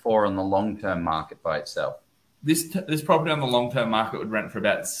rent for on the long-term market by itself? This property on the long-term market would rent for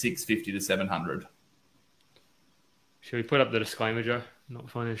about 650 to 700. Should we put up the disclaimer, Joe? Not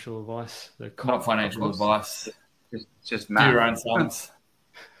financial advice. Not financial advice. Just math. Do your own sums.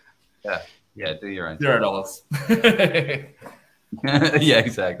 Yeah, do your own. $0. Yeah,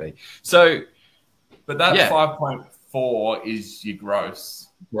 exactly. So, but that 5.4 is your gross.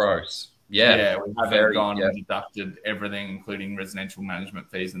 Yeah. Yeah, we haven't gone and deducted everything, including residential management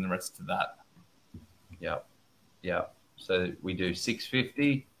fees and the rest of that. Yeah. So we do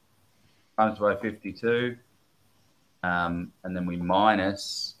 650 times by 52, and then we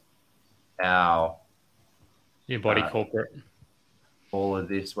minus our body corporate. All of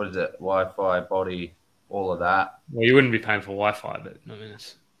this. What is it? Wi-Fi, body, all of that. Well, you wouldn't be paying for Wi-Fi, but I mean,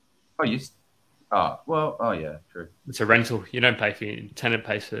 oh yeah, true. It's a rental. You don't pay for tenant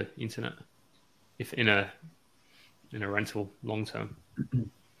pays for internet if in a rental long term.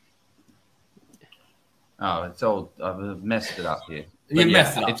 Oh, it's all I've messed it up here. You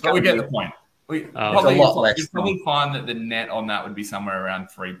messed it up, but we get the point. It's a lot less. You'd probably find that the net on that would be somewhere around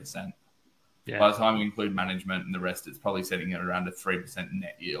 3%. Yeah. By the time you include management and the rest, it's probably setting it around a 3%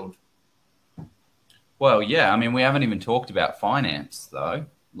 net yield. Well, yeah. I mean, we haven't even talked about finance though.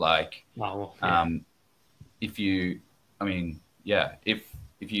 Like, if you, I mean, yeah, if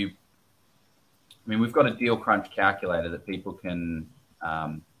you, I mean, we've got a deal crunch calculator that people can.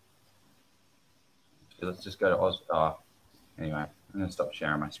 Let's just go to Oz. Anyway, I'm going to stop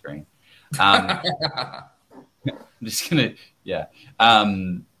sharing my screen. I'm just going to, yeah.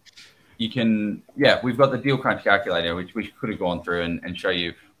 You can, we've got the deal crunch calculator, which we could have gone through and show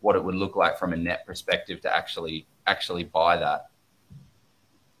you what it would look like from a net perspective to actually buy that.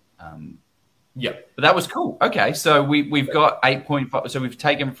 But that was cool. Okay, so we've got 8.5. So we've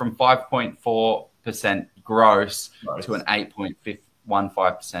taken from 5.4% gross to an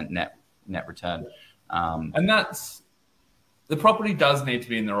 8.15% net return. And that's the property does need to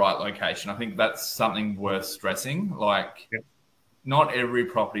be in the right location. I think that's something worth stressing. Like, not every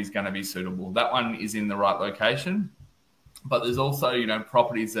property is going to be suitable. That one is in the right location, but there's also,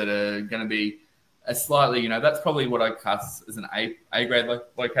 properties that are going to be a slightly, that's probably what I class as an A grade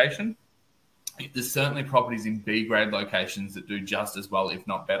location. There's certainly properties in B grade locations that do just as well, if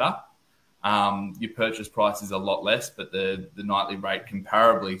not better. Your purchase price is a lot less, but the nightly rate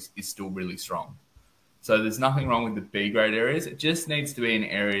comparably is still really strong. So there's nothing wrong with the B grade areas. It just needs to be an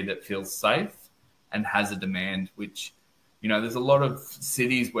area that feels safe and has a demand, which, there's a lot of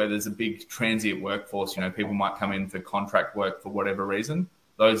cities where there's a big transient workforce. People might come in for contract work for whatever reason.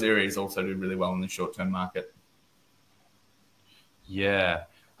 Those areas also do really well in the short-term market. Yeah.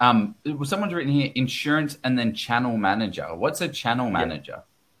 Someone's written here, insurance and then channel manager. What's a channel manager?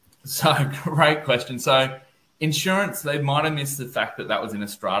 So, great question. So, insurance, they might have missed the fact that was in a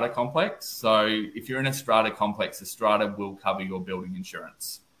strata complex. So, if you're in a strata complex, a strata will cover your building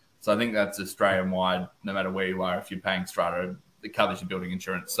insurance. So I think that's Australian-wide, no matter where you are. If you're paying strata, it covers your building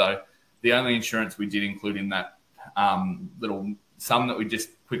insurance. So the only insurance we did include in that little sum that we just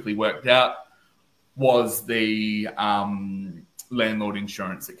quickly worked out was the landlord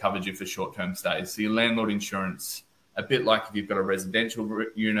insurance that covers you for short-term stays. So your landlord insurance, a bit like if you've got a residential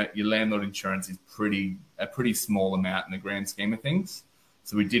unit, your landlord insurance is a pretty small amount in the grand scheme of things.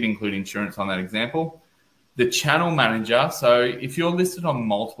 So we did include insurance on that example. The channel manager, so if you're listed on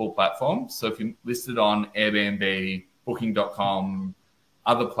multiple platforms, so if you're listed on Airbnb, Booking.com,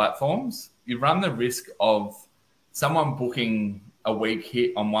 other platforms, you run the risk of someone booking a week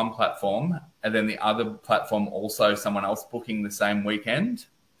hit on one platform and then the other platform also someone else booking the same weekend.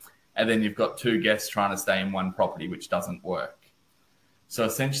 And then you've got two guests trying to stay in one property, which doesn't work. So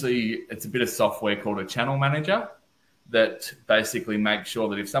essentially, it's a bit of software called a channel manager that basically makes sure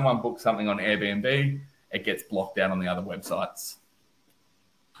that if someone books something on Airbnb, it gets blocked out on the other websites.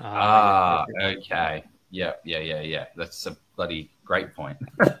 Okay. Yeah. That's a bloody great point.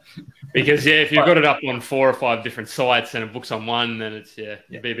 Because, if you've got it up on 4 or 5 different sites and it books on one, then it's,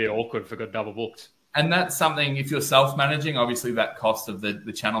 it'd be a bit awkward if it got double booked. And that's something, if you're self-managing, obviously that cost of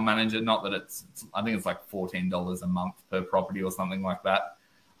the channel manager, not that I think it's like $14 a month per property or something like that.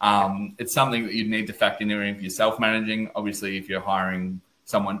 It's something that you'd need to factor in if you're self-managing. Obviously, if you're hiring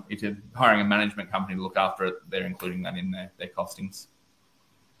a management company to look after it, they're including that in their costings.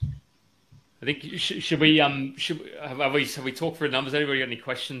 I think have we talked through numbers? Anybody got any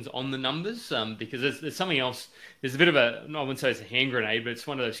questions on the numbers? Because there's something else. There's a bit of I wouldn't say it's a hand grenade, but it's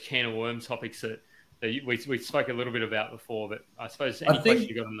one of those can of worm topics that we spoke a little bit about before. But I suppose any question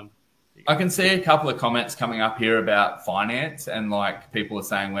you got on them. I can see a couple of comments coming up here about finance, and like people are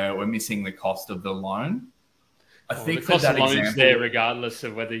saying we're missing the cost of the loan. I think the cost of loan's there regardless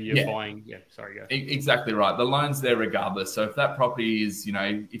of whether you're buying. Yeah, sorry, go. Exactly right. The loan's there regardless. So if that property is,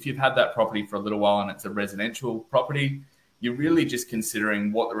 if you've had that property for a little while and it's a residential property, you're really just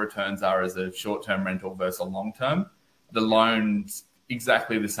considering what the returns are as a short-term rental versus a long-term. The loan's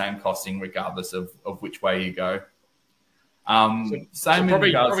exactly the same costing regardless of which way you go. Probably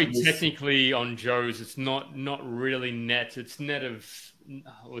technically on Joe's, it's not really net. It's net of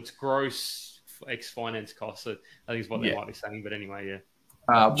it's gross ex finance costs. So I think is what they might be saying. But anyway,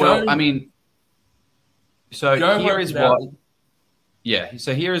 Joe, I mean, So Joe here worked is it out. what. Yeah.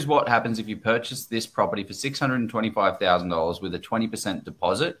 So here is what happens if you purchase this property for $625,000 with a 20%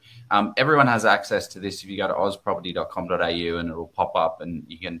 deposit. Everyone has access to this if you go to ozproperty.com.au, and it'll pop up and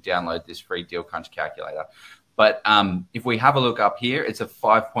you can download this free deal crunch calculator. But if we have a look up here, it's a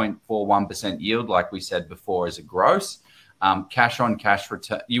 5.41% yield, like we said before, as a gross. Cash on cash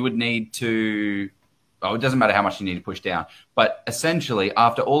return, you would need to, it doesn't matter how much you need to push down. But essentially,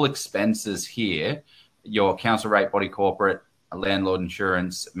 after all expenses here, your council rate, body corporate, landlord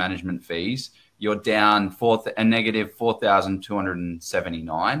insurance, management fees, you're down a negative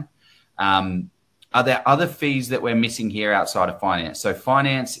 4,279. Are there other fees that we're missing here outside of finance? So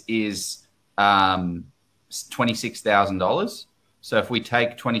finance is $26,000. So if we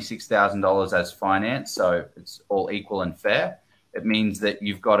take $26,000 as finance, so it's all equal and fair, it means that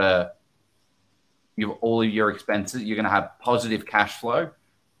you've got all of your expenses, you're going to have positive cash flow,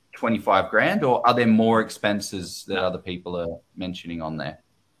 25 grand, or are there more expenses that other people are mentioning on there?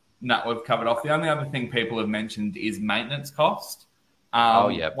 No, we've covered off. The only other thing people have mentioned is maintenance cost.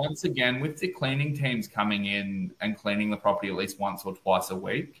 Once again, with the cleaning teams coming in and cleaning the property at least once or twice a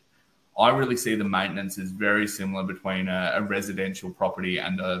week, I really see the maintenance is very similar between a residential property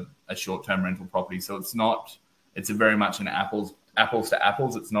and a short-term rental property. So it's very much an apples to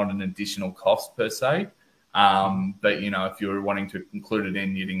apples. It's not an additional cost per se. But, if you were wanting to include it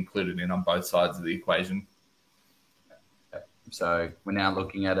in, you'd include it in on both sides of the equation. So we're now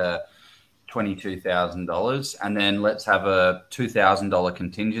looking at a $22,000, and then let's have a $2,000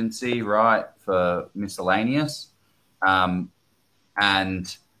 contingency, right, for miscellaneous. And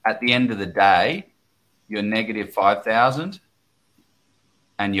at the end of the day, you're negative 5,000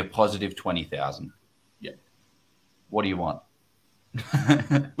 and you're positive 20,000. Yeah. What do you want?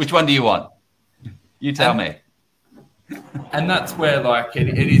 Which one do you want? You tell me. And that's where,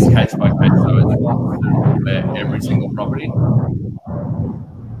 it is case by case. So it's not for every single property.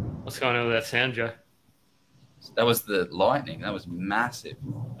 What's going on with that sound, Joe? That was the lightning. That was massive.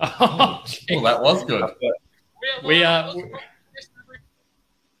 Oh, that was good. We are.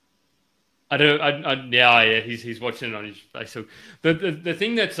 He's watching it on his face. So the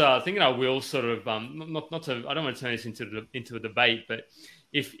thing that I will sort of I don't want to turn this into a debate, but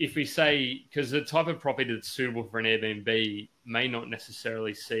if we say, because the type of property that's suitable for an Airbnb may not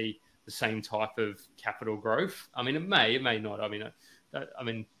necessarily see the same type of capital growth. I mean, it may not. I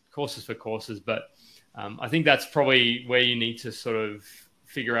mean, courses for courses, but I think that's probably where you need to sort of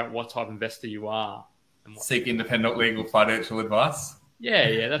figure out what type of investor you are. And seek independent legal financial advice.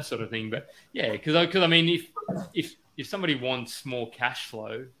 Yeah, that sort of thing. But yeah, because I mean, if somebody wants more cash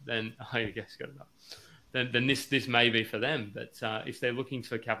flow, then I guess then this may be for them. But if they're looking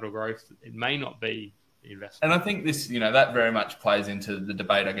for capital growth, it may not be the investment. And I think this, that very much plays into the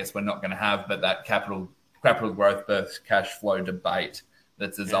debate. I guess we're not going to have, but that capital growth versus cash flow debate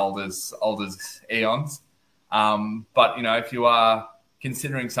that's as old as eons. But if you are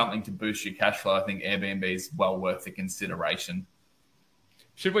considering something to boost your cash flow, I think Airbnb is well worth the consideration.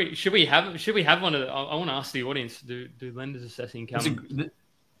 Should we have one of the, I want to ask the audience, do lenders assess income?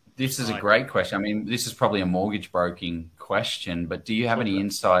 This is a great question. I mean, this is probably a mortgage broking question, but do you have any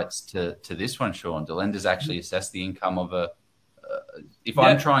insights to this one, Shaun? Do lenders actually assess the income of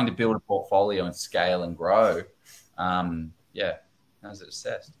I'm trying to build a portfolio and scale and grow, how's it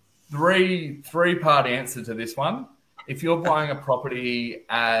assessed? Three-part answer to this one. If you're buying a property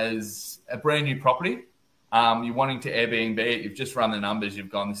as a brand new property, you're wanting to Airbnb it, you've just run the numbers, you've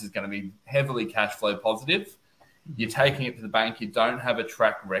gone, this is going to be heavily cash flow positive. You're taking it to the bank, you don't have a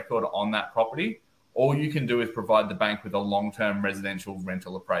track record on that property. All you can do is provide the bank with a long-term residential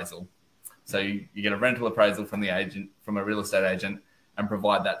rental appraisal. So you get a rental appraisal from a real estate agent, and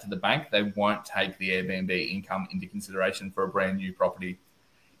provide that to the bank. They won't take the Airbnb income into consideration for a brand new property.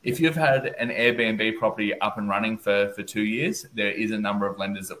 If you've had an Airbnb property up and running for 2 years, there is a number of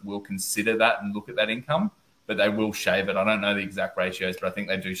lenders that will consider that and look at that income, but they will shave it. I don't know the exact ratios, but I think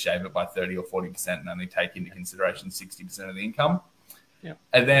they do shave it by 30 or 40% and only take into consideration 60% of the income. Yeah.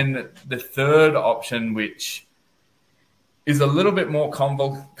 And then the third option, which is a little bit more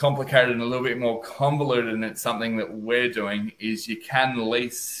complicated and a little bit more convoluted, and it's something that we're doing, is you can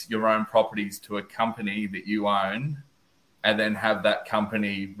lease your own properties to a company that you own and then have that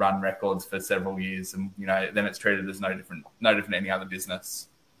company run records for several years. And, then it's treated as no different than any other business.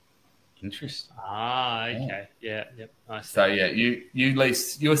 Interesting. Okay. Yeah. Yep. I see. So you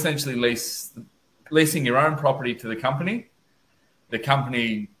essentially leasing your own property to the company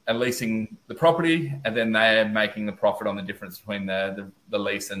are leasing the property, and then they're making the profit on the difference between the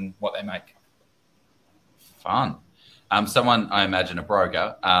lease and what they make. Fun. Someone, I imagine, a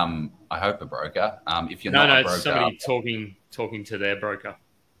broker. I hope a broker. If you're not a broker, it's somebody talking to their broker.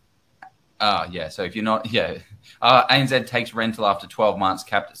 Yeah. So if you're not, ANZ takes rental after 12 months,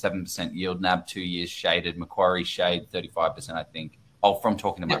 capped at 7% yield. NAB 2 years shaded. Macquarie shade 35%, I think. Oh, from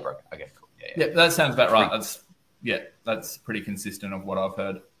talking to my broker. Okay, cool. Yeah, that sounds about right. That's pretty consistent of what I've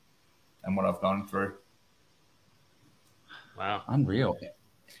heard and what I've gone through. Wow, unreal.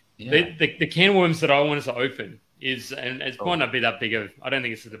 Yeah. The can of worms that I wanted to open is, and it might not be that big of, I don't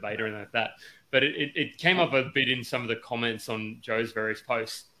think it's a debate or anything like that, but it came up a bit in some of the comments on Joe's various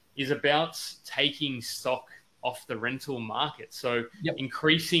posts, is about taking stock off the rental market. So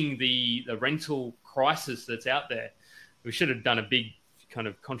increasing the rental crisis that's out there. We should have done a big kind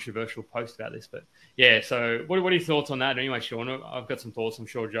of controversial post about this, but yeah. So what are your thoughts on that? Anyway, Shaun, I've got some thoughts. I'm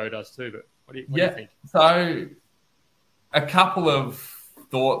sure Joe does too, but what do you think? So a couple of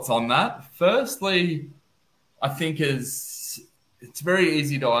thoughts on that. Firstly, I think it's very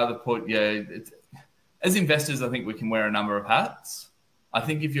easy to either put, as investors, I think we can wear a number of hats. I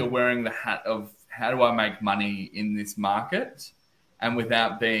think if you're wearing the hat of how do I make money in this market and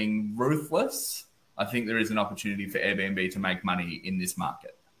without being ruthless, I think there is an opportunity for Airbnb to make money in this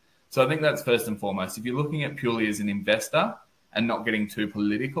market. So I think that's first and foremost. If you're looking at purely as an investor and not getting too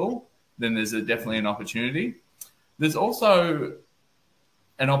political, then there's definitely an opportunity. There's also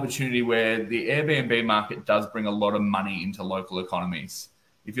an opportunity where the Airbnb market does bring a lot of money into local economies.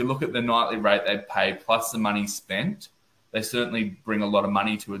 If you look at the nightly rate they pay plus the money spent, they certainly bring a lot of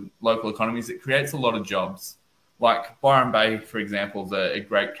money to local economies. It creates a lot of jobs. Like Byron Bay, for example, is a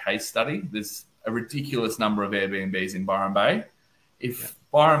great case study. There's a ridiculous number of Airbnbs in Byron Bay. If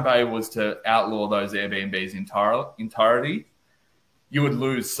Byron Bay was to outlaw those Airbnbs entirety, you would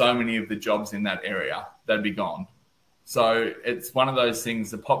lose so many of the jobs in that area. They'd be gone. So it's one of those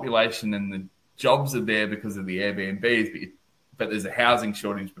things, the population and the jobs are there because of the Airbnbs, but there's a housing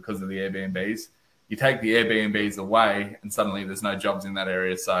shortage because of the Airbnbs. You take the Airbnbs away and suddenly there's no jobs in that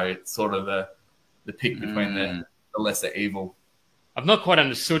area. So it's sort of the pick between the lesser evil. I've not quite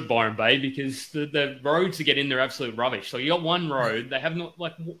understood Byron Bay because the roads to get in, they're absolute rubbish. So you got one road, they have not,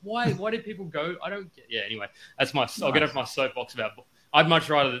 like, why did people go? I don't get, anyway, I'll get off my soapbox about, I'd much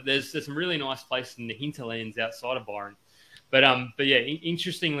rather, there's some really nice places in the hinterlands outside of Byron. But yeah,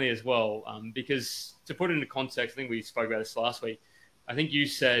 interestingly as well, because to put it into context, I think we spoke about this last week. I think you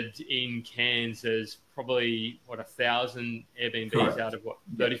said in Cairns there's probably 1,000 Airbnbs out of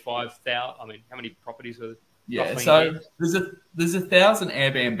 35,000. I mean, how many properties were there? Yeah, so there's 1,000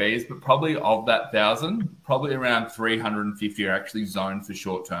 Airbnbs, but probably of that 1,000, probably around 350 are actually zoned for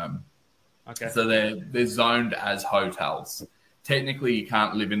short term. Okay. So they're zoned as hotels. Technically, you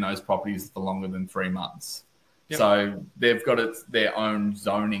can't live in those properties for longer than 3 months. Yep. So they've got their own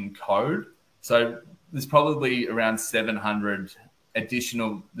zoning code. So there's probably around 700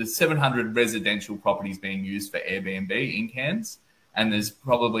 residential properties being used for Airbnb in Cairns, and there's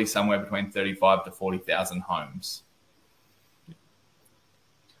probably somewhere between 35 to 40,000 homes.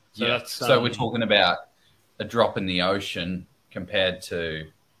 So we're talking about a drop in the ocean compared to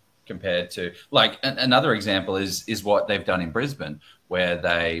like another example is what they've done in Brisbane,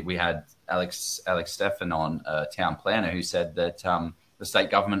 where we had Alex Stefan on, a town planner, who said that the state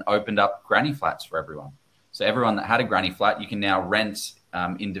government opened up granny flats for everyone. So everyone that had a granny flat, you can now rent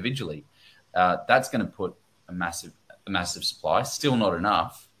individually. That's going to put a massive supply. Still not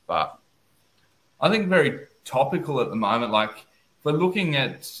enough, but I think very topical at the moment. Like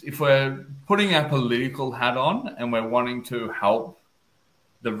if we're putting our political hat on and we're wanting to help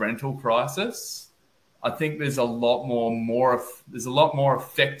the rental crisis, I think there's a lot more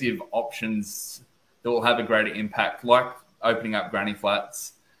effective options that will have a greater impact, like opening up granny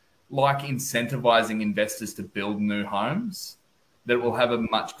flats, like incentivizing investors to build new homes, that will have a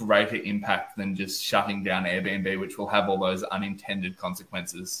much greater impact than just shutting down Airbnb, which will have all those unintended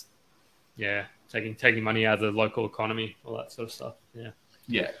consequences. Yeah, taking money out of the local economy, all that sort of stuff.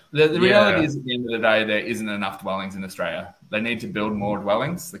 Yeah. The reality is, at the end of the day, there isn't enough dwellings in Australia. They need to build more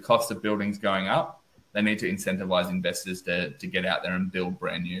dwellings. The cost of buildings going up. They need to incentivize investors to get out there and build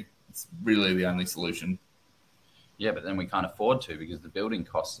brand new. It's really the only solution. Yeah, but then we can't afford to because the building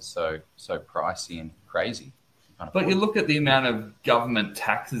costs are so pricey and crazy. But you look at the amount of government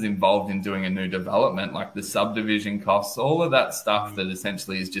taxes involved in doing a new development, like the subdivision costs, all of that stuff that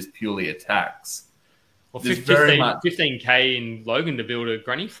essentially is just purely a tax. Well, 15K in Logan to build a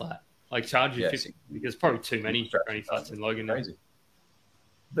granny flat, like charge you 50, because probably too many granny flats in Logan. Crazy.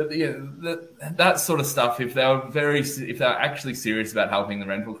 But that sort of stuff, if they're actually serious about helping the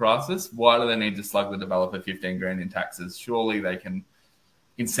rental crisis, why do they need to slug the developer 15 grand in taxes? Surely they can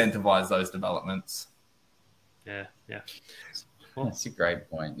incentivize those developments. Yeah. Well, that's a great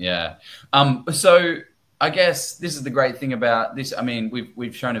point. Yeah. So I guess this is the great thing about this. I mean,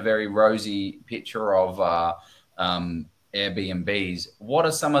 we've shown a very rosy picture of Airbnbs. What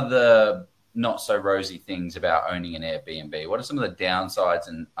are some of the not so rosy things about owning an Airbnb? What are some of the downsides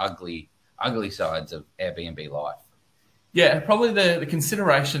and ugly sides of Airbnb life? Yeah, probably the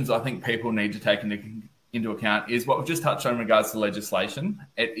considerations I think people need to take into account is what we've just touched on in regards to legislation.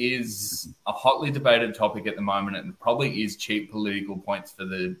 It is a hotly debated topic at the moment, and probably is cheap political points for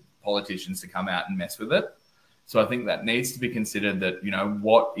the politicians to come out and mess with it. So I think that needs to be considered, that,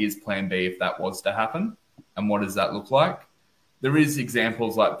 what is plan B if that was to happen, and what does that look like? There is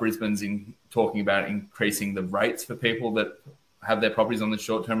examples like Brisbane's talking about increasing the rates for people that have their properties on the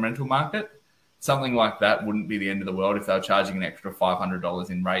short-term rental market. Something like that wouldn't be the end of the world if they were charging an extra $500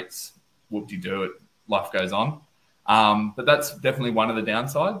 in rates. Whoop-de-doo, life goes on. But that's definitely one of the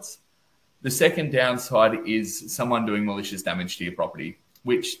downsides. The second downside is someone doing malicious damage to your property,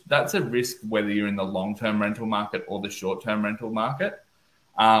 which that's a risk whether you're in the long-term rental market or the short-term rental market.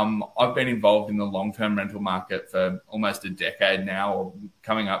 I've been involved in the long-term rental market for almost a decade now, or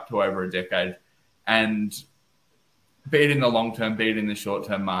coming up to over a decade. And be it in the long-term, be it in the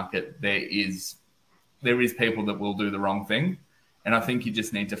short-term market, there is people that will do the wrong thing. And I think you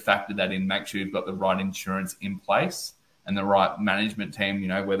just need to factor that in, make sure you've got the right insurance in place and the right management team,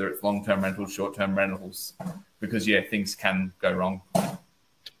 whether it's long-term rentals, short-term rentals, because, things can go wrong.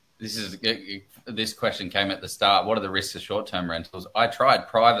 This question came at the start. What are the risks of short-term rentals? I tried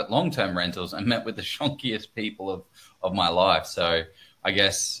private long-term rentals and met with the shonkiest people of my life. So I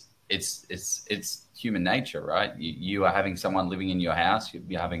guess it's human nature, right? You are having someone living in your house.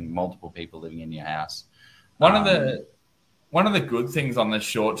 You're having multiple people living in your house. One of the good things on the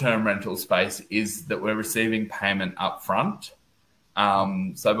short-term rental space is that we're receiving payment up front.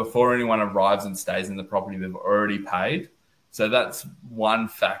 So before anyone arrives and stays in the property, they've already paid. So that's one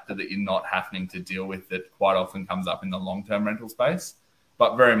factor that you're not having to deal with that quite often comes up in the long-term rental space.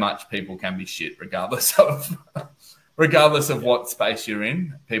 But very much people can be shit regardless of what space you're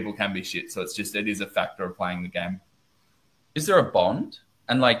in. People can be shit. So it is a factor of playing the game. Is there a bond?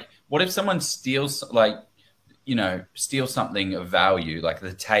 And what if someone steals something of value, like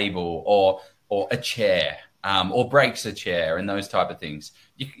the table or a chair, or breaks a chair and those type of things?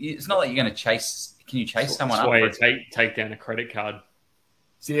 It's not like you're going to chase. Can you chase someone up? That's why you take down a credit card.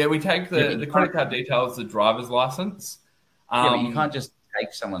 So we take the credit card details, the driver's license. But you can't just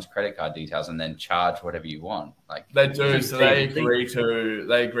take someone's credit card details and then charge whatever you want. They do. So they agree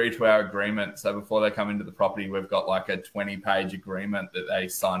to our agreement. So before they come into the property, we've got a 20-page agreement that they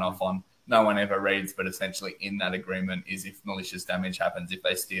sign off on. No one ever reads, but essentially in that agreement is if malicious damage happens, if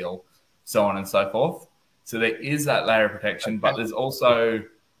they steal, so on and so forth. So there is that layer of protection, but there's also,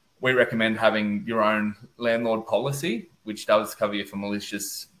 we recommend having your own landlord policy, which does cover you for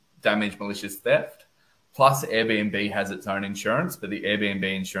malicious damage, malicious theft. Plus, Airbnb has its own insurance, but the Airbnb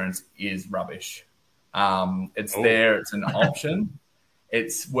insurance is rubbish. It's there. It's an option.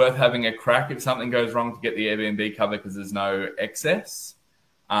 It's worth having a crack if something goes wrong to get the Airbnb cover because there's no excess.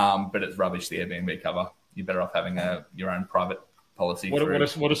 But it's rubbish, the Airbnb cover. You're better off having your own private policy. What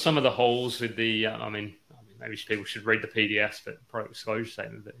are some of the holes with the, maybe people should read the PDS, but product disclosure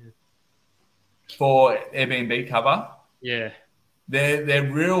statement. But, yeah. For Airbnb cover? Yeah. They're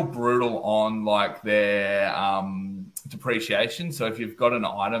real brutal on their depreciation. So if you've got an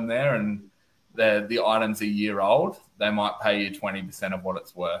item there and the item's a year old, they might pay you 20% of what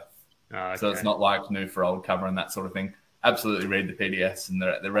it's worth. Okay. So it's not like new for old cover and that sort of thing. Absolutely read the PDS and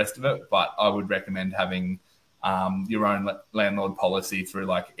the rest of it, but I would recommend having your own landlord policy through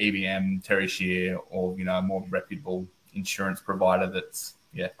EBM, Terry Shear, or a more reputable insurance provider.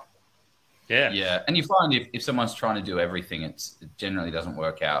 Yeah. And you find if someone's trying to do everything, it generally doesn't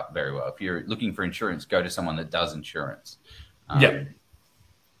work out very well. If you're looking for insurance, go to someone that does insurance.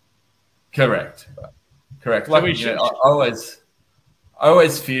 Correct. I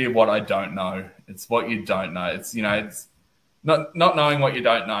always fear what I don't know. It's what you don't know. It's it's not knowing what you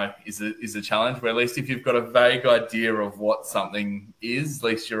don't know is a challenge. Where at least if you've got a vague idea of what something is, at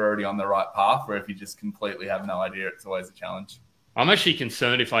least you're already on the right path. Where if you just completely have no idea, it's always a challenge. I'm actually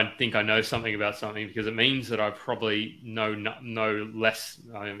concerned if I think I know something about something, because it means that I probably know less.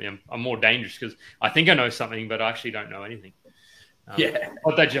 I'm more dangerous because I think I know something, but I actually don't know anything.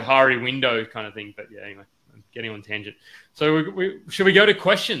 Not that Johari window kind of thing, but anyway, I'm getting on tangent. So should we go to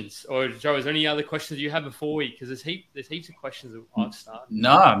questions, or Joe, is there any other questions you have before we? Because there's heaps of questions that I've started.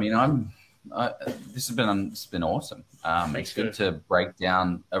 No, this has been awesome. It's good to break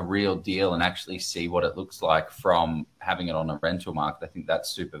down a real deal and actually see what it looks like from having it on a rental market. I think that's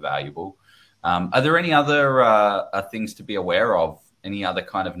super valuable. Are there any other things to be aware of? Any other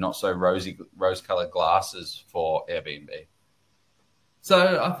kind of not so rose-colored glasses for Airbnb?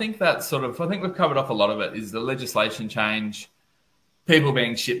 So I think we've covered off a lot of it. Is the legislation change, people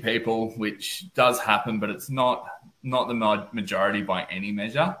being shit people, which does happen, but it's not the majority by any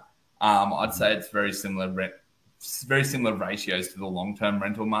measure. I'd say it's very similar ratios to the long-term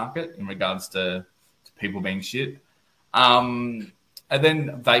rental market in regards to people being shit. And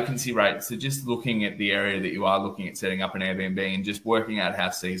then vacancy rates. So just looking at the area that you are looking at setting up an Airbnb and just working out how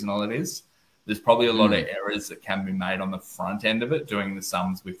seasonal it is. There's probably a lot of errors that can be made on the front end of it, doing the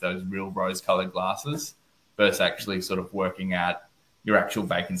sums with those real rose-colored glasses versus actually sort of working out your actual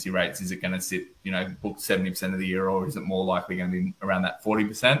vacancy rates. Is it going to sit, booked 70% of the year, or is it more likely going to be around that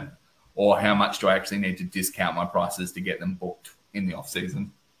 40%? Or how much do I actually need to discount my prices to get them booked in the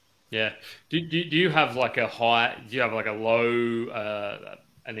off-season? Yeah. Do you have like a high? Do you have like a low,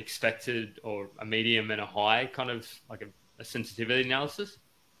 an expected, or a medium and a high kind of like a sensitivity analysis?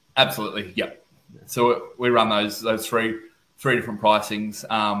 Absolutely. Yep. So we run those three different pricings,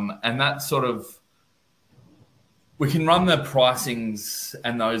 and that sort of we can run the pricings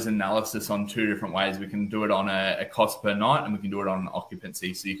and those analysis on two different ways. We can do it on a cost per night, and we can do it on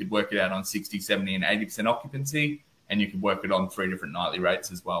occupancy. So you could work it out on 60, 70, and 80% occupancy, and you could work it on 3 different nightly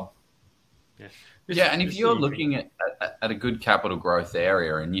rates as well. Yeah, and if you're looking at a good capital growth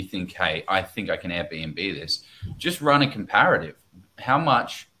area and you think, hey, I think I can Airbnb this, just run a comparative. How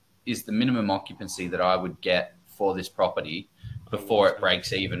much is the minimum occupancy that I would get for this property before it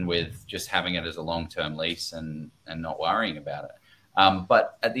breaks even with just having it as a long-term lease and not worrying about it?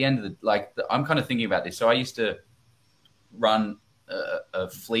 But at the end of I'm kind of thinking about this. So I used to run a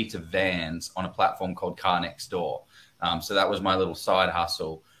fleet of vans on a platform called Car Next Door. So that was my little side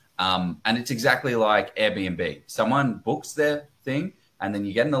hustle. And it's exactly like Airbnb. Someone books their thing, and then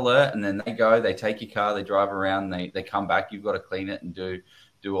you get an alert, and then they take your car, they drive around, they come back. You've got to clean it and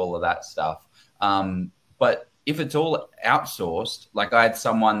do all of that stuff. But if it's all outsourced, like I had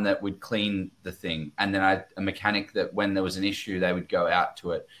someone that would clean the thing, and then I had a mechanic that when there was an issue, they would go out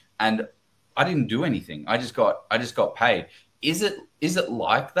to it, and I didn't do anything. I just got paid. Is it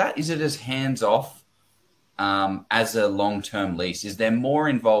like that? Is it as hands off as a long-term lease? Is there more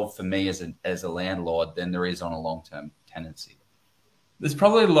involved for me as a landlord than there is on a long-term tenancy? There's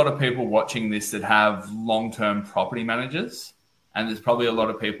probably a lot of people watching this that have long-term property managers, and there's probably a lot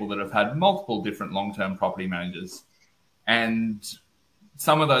of people that have had multiple different long-term property managers. And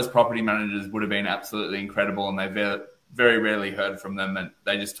some of those property managers would have been absolutely incredible, and they very rarely heard from them, and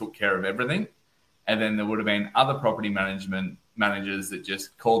they just took care of everything. And then there would have been other property managers that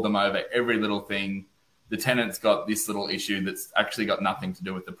just called them over every little thing. The tenant's got this little issue that's actually got nothing to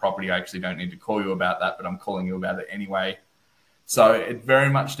do with the property. I actually don't need to call you about that, but I'm calling you about it anyway. So it very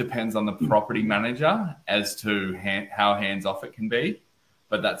much depends on the property manager as to how hands-off it can be.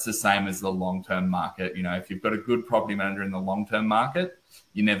 But that's the same as the long-term market. If you've got a good property manager in the long-term market,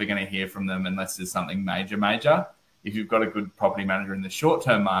 you're never going to hear from them unless there's something major. If you've got a good property manager in the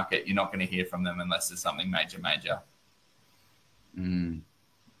short-term market, you're not going to hear from them unless there's something major.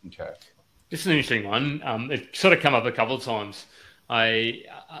 Okay. This is an interesting one. It's sort of come up a couple of times. I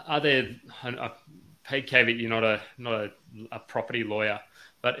pay caveat, you're not a property lawyer,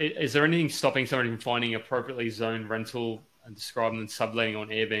 but is there anything stopping somebody from finding appropriately zoned rental and describing and subletting on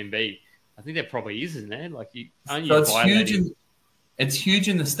Airbnb? I think there probably is, isn't there? It's huge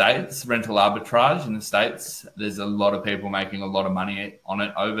in the States, rental arbitrage in the States. There's a lot of people making a lot of money on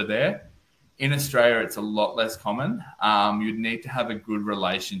it over there. In Australia, it's a lot less common. You'd need to have a good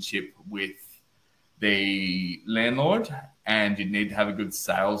relationship with the landlord, and you'd need to have a good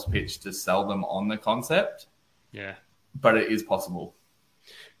sales pitch to sell them on the concept. Yeah. But it is possible.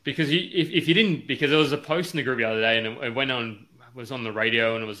 Because if you didn't, because there was a post in the group the other day, and it was on the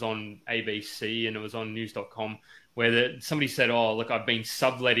radio, and it was on ABC, and it was on news.com, where somebody said, oh, look, I've been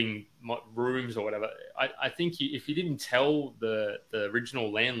subletting my rooms or whatever. I think if you didn't tell the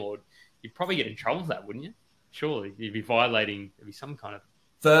original landlord, you'd probably get in trouble for that, wouldn't you? Surely. You'd be violating, there'd be some kind of...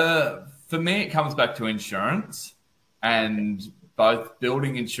 For me, it comes back to insurance, and both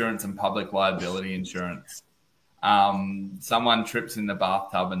building insurance and public liability insurance. Someone trips in the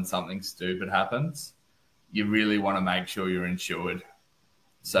bathtub and something stupid happens, you really want to make sure you're insured.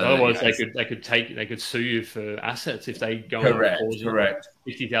 So otherwise, they could sue you for assets if they go correct.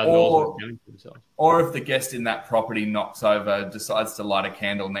 $50,000 for themselves. Or if the guest in that property knocks over, decides to light a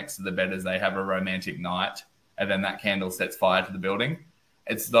candle next to the bed as they have a romantic night, and then that candle sets fire to the building.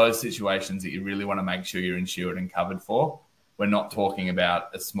 It's those situations that you really want to make sure you're insured and covered for. We're not talking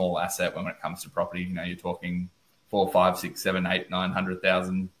about a small asset when it comes to property. You're talking 4, 5, 6, 7, 8,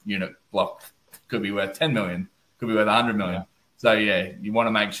 900,000 unit block could be worth 10 million, could be worth 100 million. Yeah. So yeah, you want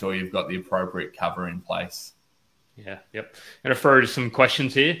to make sure you've got the appropriate cover in place. Yeah, yep. I'm going to throw some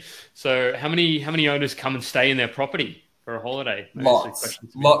questions here. So how many owners come and stay in their property for a holiday?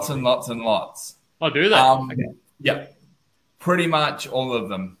 Lots and lots. Oh, do they? Okay. Yeah, pretty much all of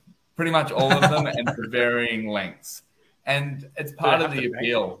them. And for varying lengths. And it's part of the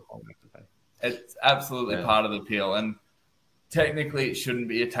appeal. It's absolutely part of the appeal. And technically it shouldn't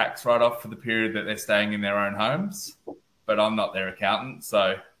be a tax write-off for the period that they're staying in their own homes, but I'm not their accountant,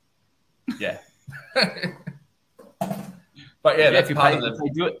 so yeah. But yeah, that's part of the... If they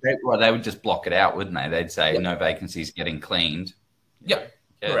do it, they would just block it out, wouldn't they? They'd say no vacancies getting cleaned. Yeah,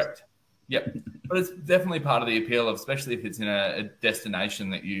 correct. Yep. But it's definitely part of the appeal, of, especially if it's in a destination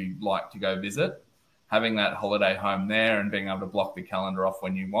that you like to go visit. Having that holiday home there and being able to block the calendar off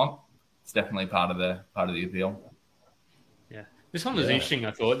when you want, it's definitely part of the appeal. Yeah. This one was interesting,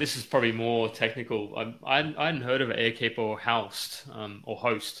 I thought. This is probably more technical. I hadn't heard of airkeeper or host.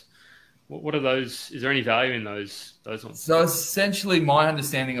 What are those? Is there any value in those ones? So essentially, my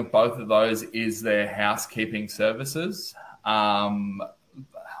understanding of both of those is their housekeeping services.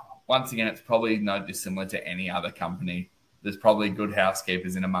 Once again, it's probably no dissimilar to any other company. There's probably good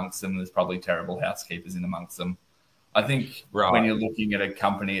housekeepers in amongst them. There's probably terrible housekeepers in amongst them. I think when you're looking at a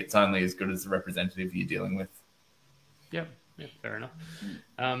company, it's only as good as the representative you're dealing with. Yeah, fair enough.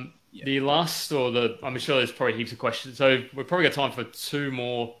 The last, I'm sure there's probably heaps of questions. So we've probably got time for 2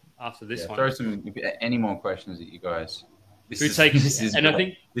 more after this one. Throw any more questions at you guys. I think this is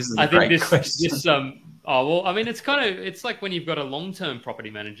it's like when you've got a long-term property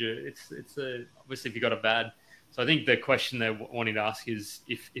manager, it's obviously if you've got a bad. So I think the question they're wanting to ask is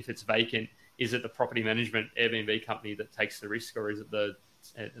if it's vacant, is it the property management Airbnb company that takes the risk, or is it the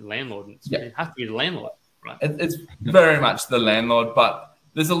landlord? It has to be the landlord, right? It's very much the landlord, but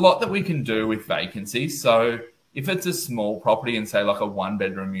there's a lot that we can do with vacancies. So if it's a small property and say like a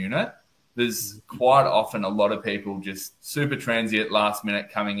 1-bedroom unit, there's quite often a lot of people just super transient last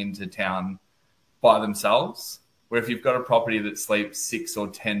minute coming into town by themselves, where if you've got a property that sleeps 6 or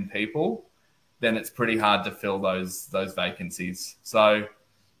 10 people, then it's pretty hard to fill those vacancies. So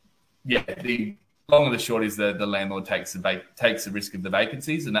yeah, the long and the short is the landlord takes the risk of the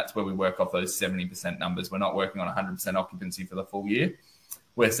vacancies, and that's where we work off those 70% numbers. We're not working on 100% occupancy for the full year.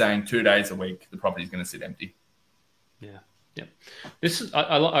 We're saying 2 days a week the property's going to sit empty. Yeah. Yeah, this is.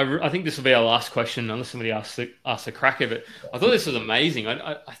 I think this will be our last question, unless somebody asks a crack of it. I thought this was amazing.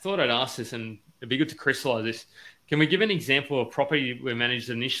 I thought I'd ask this, and it'd be good to crystallize this. Can we give an example of a property we managed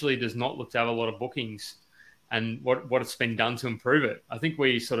initially does not look to have a lot of bookings, and what it's been done to improve it? I think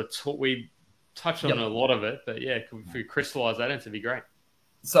we sort of touched on a lot of it, but yeah, if we crystallize that, it'd be great.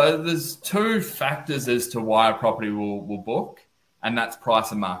 So there's 2 factors as to why a property will book, and that's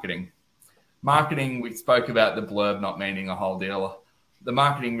price and marketing. Marketing, we spoke about the blurb not meaning a whole deal. The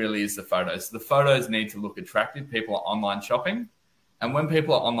marketing really is the photos. The photos need to look attractive. People are online shopping. And when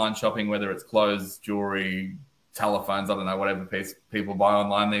people are online shopping, whether it's clothes, jewelry, telephones, I don't know, whatever piece people buy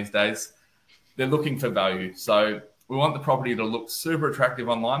online these days, they're looking for value. So we want the property to look super attractive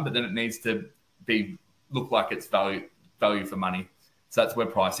online, but then it needs to look like it's value for money. So that's where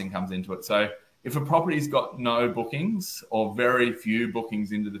pricing comes into it. So if a property's got no bookings or very few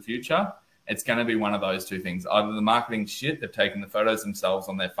bookings into the future, it's going to be one of those 2 things. Either the marketing shit, they've taken the photos themselves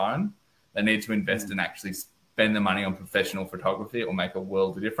on their phone, they need to invest and actually spend the money on professional photography. It will make a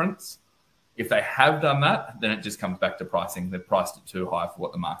world of difference. If they have done that, then it just comes back to pricing. They've priced it too high for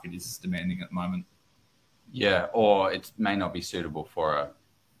what the market is demanding at the moment. Yeah, or it may not be suitable for a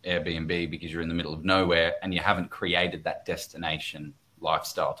Airbnb because you're in the middle of nowhere and you haven't created that destination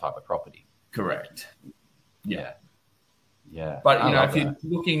lifestyle type of property. Correct. Yeah. Yeah, but if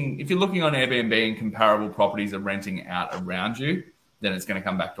you're looking on Airbnb and comparable properties are renting out around you, then it's going to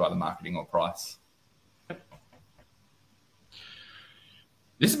come back to either marketing or price. This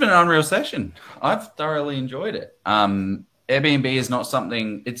has been an unreal session. I've thoroughly enjoyed it. Airbnb is not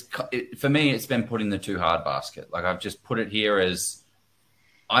something. For me, it's been put in the too hard basket. Like I've just put it here as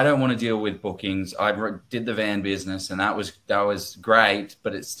I don't want to deal with bookings. I did the van business, and that was great,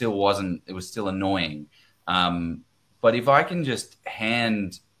 but it still wasn't. It was still annoying. But if I can just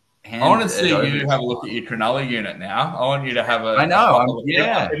hand I want to see you have a look at your Cronulla unit now. I want you to have a... I know.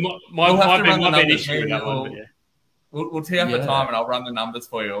 Yeah. Might be an issue with that one, but yeah. We'll tee up a time and I'll run the numbers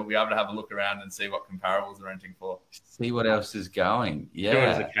for you. We'll be able to have a look around and see what comparables are renting for. See what else is going. Yeah. Do it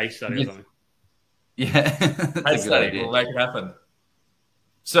as a case study or something. Yeah. Case study. We'll make it happen.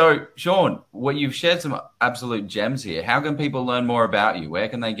 So, Shaun, you've shared some absolute gems here. How can people learn more about you? Where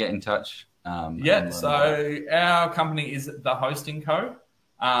can they get in touch So our company is The Hosting Co.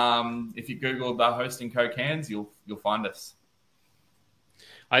 If you Google The Hosting Co. Cairns, you'll find us.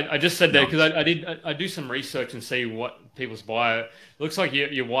 I just said that because I do some research and see what people's buy. It looks like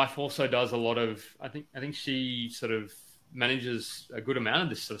your wife also does a lot of. I think she sort of manages a good amount of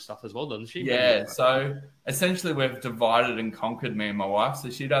this sort of stuff as well, doesn't she? Yeah. So essentially, we've divided and conquered, me and my wife. So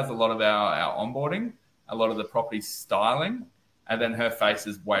she does a lot of our onboarding, a lot of the property styling, and then her face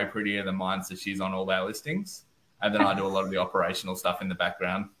is way prettier than mine, so she's on all our listings. And then I do a lot of the operational stuff in the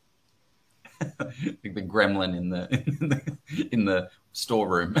background. Like the gremlin in the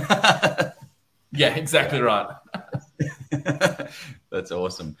storeroom. Yeah, exactly right. That's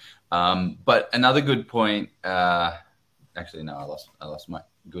awesome. But another good point. Actually, no, I lost my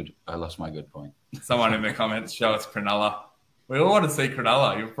good point. Someone in the comments show us Cronulla. We all want to see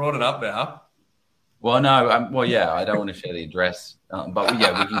Cronulla. You've brought it up now. Well, no, I don't want to share the address, but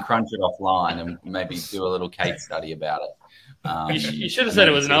yeah, we can crunch it offline and maybe do a little case study about it. You should have said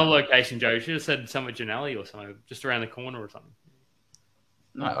it was another location, Joe. You should have said somewhere Janelli or something, just around the corner or something.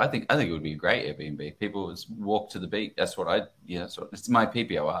 No, I think it would be a great Airbnb. People just walk to the beach. It's my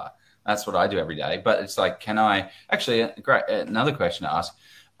PPOR. That's what I do every day. But it's like, can I actually? Great. Another question to ask.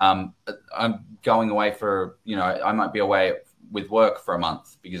 I'm going away for I might be away with work for a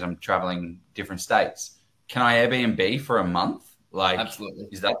month because I'm traveling different states. Can I Airbnb for a month? Like, absolutely.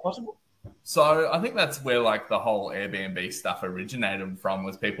 Is that possible? So I think that's where like the whole Airbnb stuff originated from,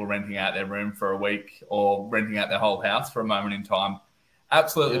 was people renting out their room for a week or renting out their whole house for a moment in time.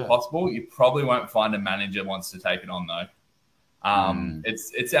 Absolutely possible. You probably won't find a manager wants to take it on though.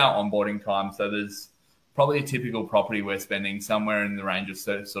 It's our onboarding time. So there's probably a typical property we're spending somewhere in the range of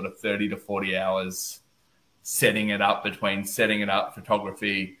sort of 30 to 40 hours setting it up,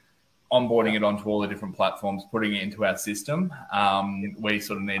 photography, onboarding it onto all the different platforms, putting it into our system. We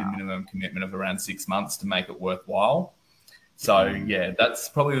sort of need a minimum commitment of around 6 months to make it worthwhile. So, yeah, that's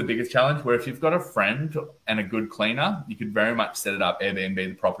probably the biggest challenge, where if you've got a friend and a good cleaner, you could very much set it up, Airbnb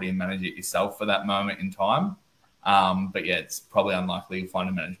the property and manage it yourself for that moment in time. But, yeah, it's probably unlikely you'll find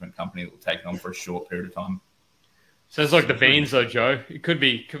a management company that will take it on for a short period of time. Sounds like the beans, though, Joe. It could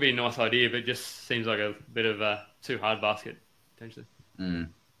be a nice idea, but it just seems like a bit of a too hard basket, potentially.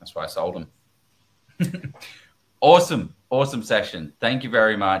 That's why I sold them. Awesome session. Thank you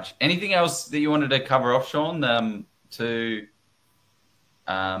very much. Anything else that you wanted to cover off, Shaun? Anything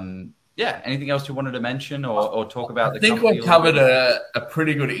else you wanted to mention or talk about? I think we've covered a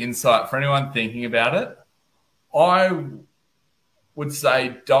pretty good insight for anyone thinking about it. I would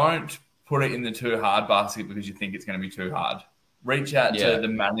say don't put it in the too hard basket because you think it's going to be too hard. Reach out to the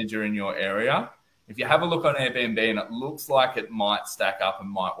manager in your area. If you have a look on Airbnb and it looks like it might stack up and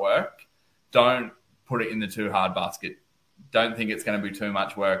might work, don't put it in the too hard basket. Don't think it's going to be too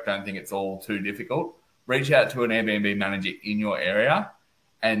much work. Don't think it's all too difficult. Reach out to an Airbnb manager in your area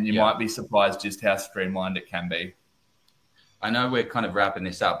and you might be surprised just how streamlined it can be. I know we're kind of wrapping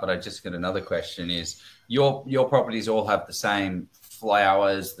this up, but I just got another question is your properties all have the same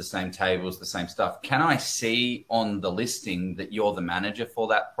flowers, the same tables, the same stuff. Can I see on the listing that you're the manager for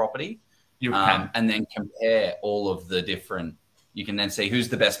that property? You can. And then compare all of the different, you can then see who's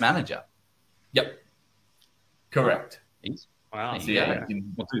the best manager. Yep. Correct. Wow. So we'll do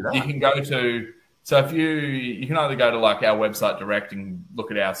that. You can go to, so if you can either go to like our website direct and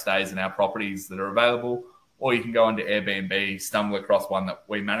look at our stays and our properties that are available, or you can go onto Airbnb, stumble across one that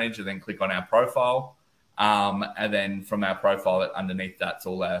we manage and then click on our profile. And then from our profile underneath, that's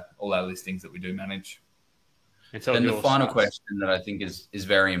all our listings that we do manage. And the final question that I think is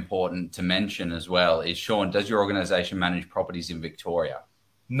very important to mention as well is, Shaun, does your organisation manage properties in Victoria?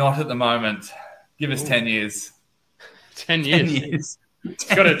 Not at the moment. Give us 10 years. 10 years. It's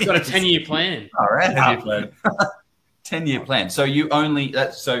got a 10-year plan. All right. 10-year plan. 10-year plan. So you only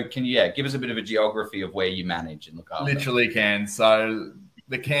can you give us a bit of a geography of where you manage and look after? Literally can. So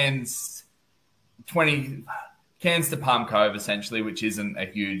the Cairns to Palm Cove, essentially, which isn't a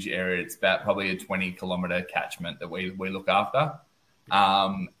huge area. It's about probably a 20-kilometre catchment that we look after.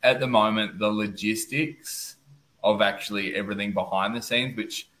 At the moment, the logistics of actually everything behind the scenes,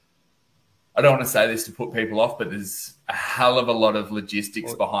 which I don't want to say this to put people off, but there's a hell of a lot of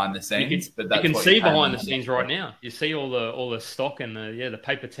logistics behind the scenes. You can see behind the scenes right now. You see all the stock and the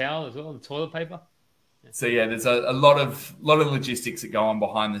paper towel as well, the toilet paper. So there's a lot of logistics that go on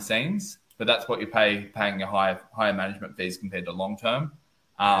behind the scenes. But that's what you're paying your higher management fees compared to long term.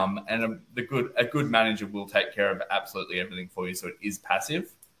 And a good manager will take care of absolutely everything for you. So it is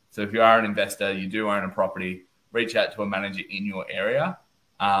passive. So if you are an investor, you do own a property, reach out to a manager in your area.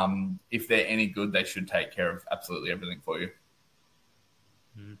 If they're any good, they should take care of absolutely everything for you.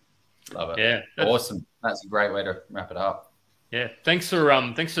 Love it. Yeah, Awesome. That's a great way to wrap it up. Yeah, thanks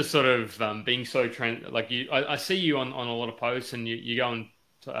for sort of being so like you. I see you on a lot of posts, and you go on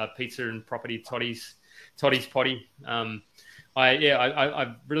pizza and property Toddy's potty.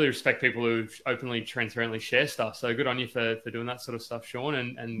 I really respect people who openly, transparently share stuff. So good on you for doing that sort of stuff, Shaun.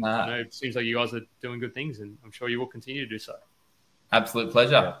 And I know it seems like you guys are doing good things, and I'm sure you will continue to do so. Absolute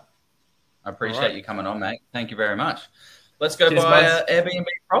pleasure. Yeah. I appreciate you coming on, mate. Thank you very much. Let's go buy an Airbnb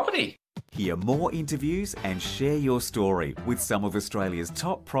property. Hear more interviews and share your story with some of Australia's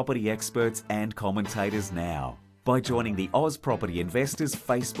top property experts and commentators now by joining the Oz Property Investors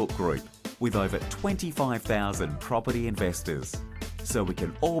Facebook group with over 25,000 property investors, so we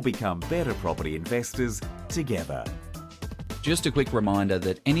can all become better property investors together. Just a quick reminder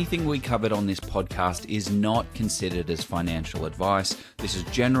that anything we covered on this podcast is not considered as financial advice. This is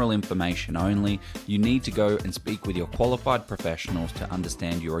general information only. You need to go and speak with your qualified professionals to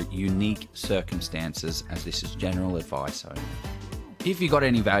understand your unique circumstances, as this is general advice only. If you got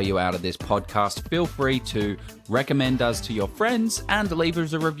any value out of this podcast, feel free to recommend us to your friends and leave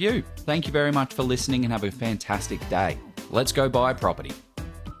us a review. Thank you very much for listening and have a fantastic day. Let's go buy property.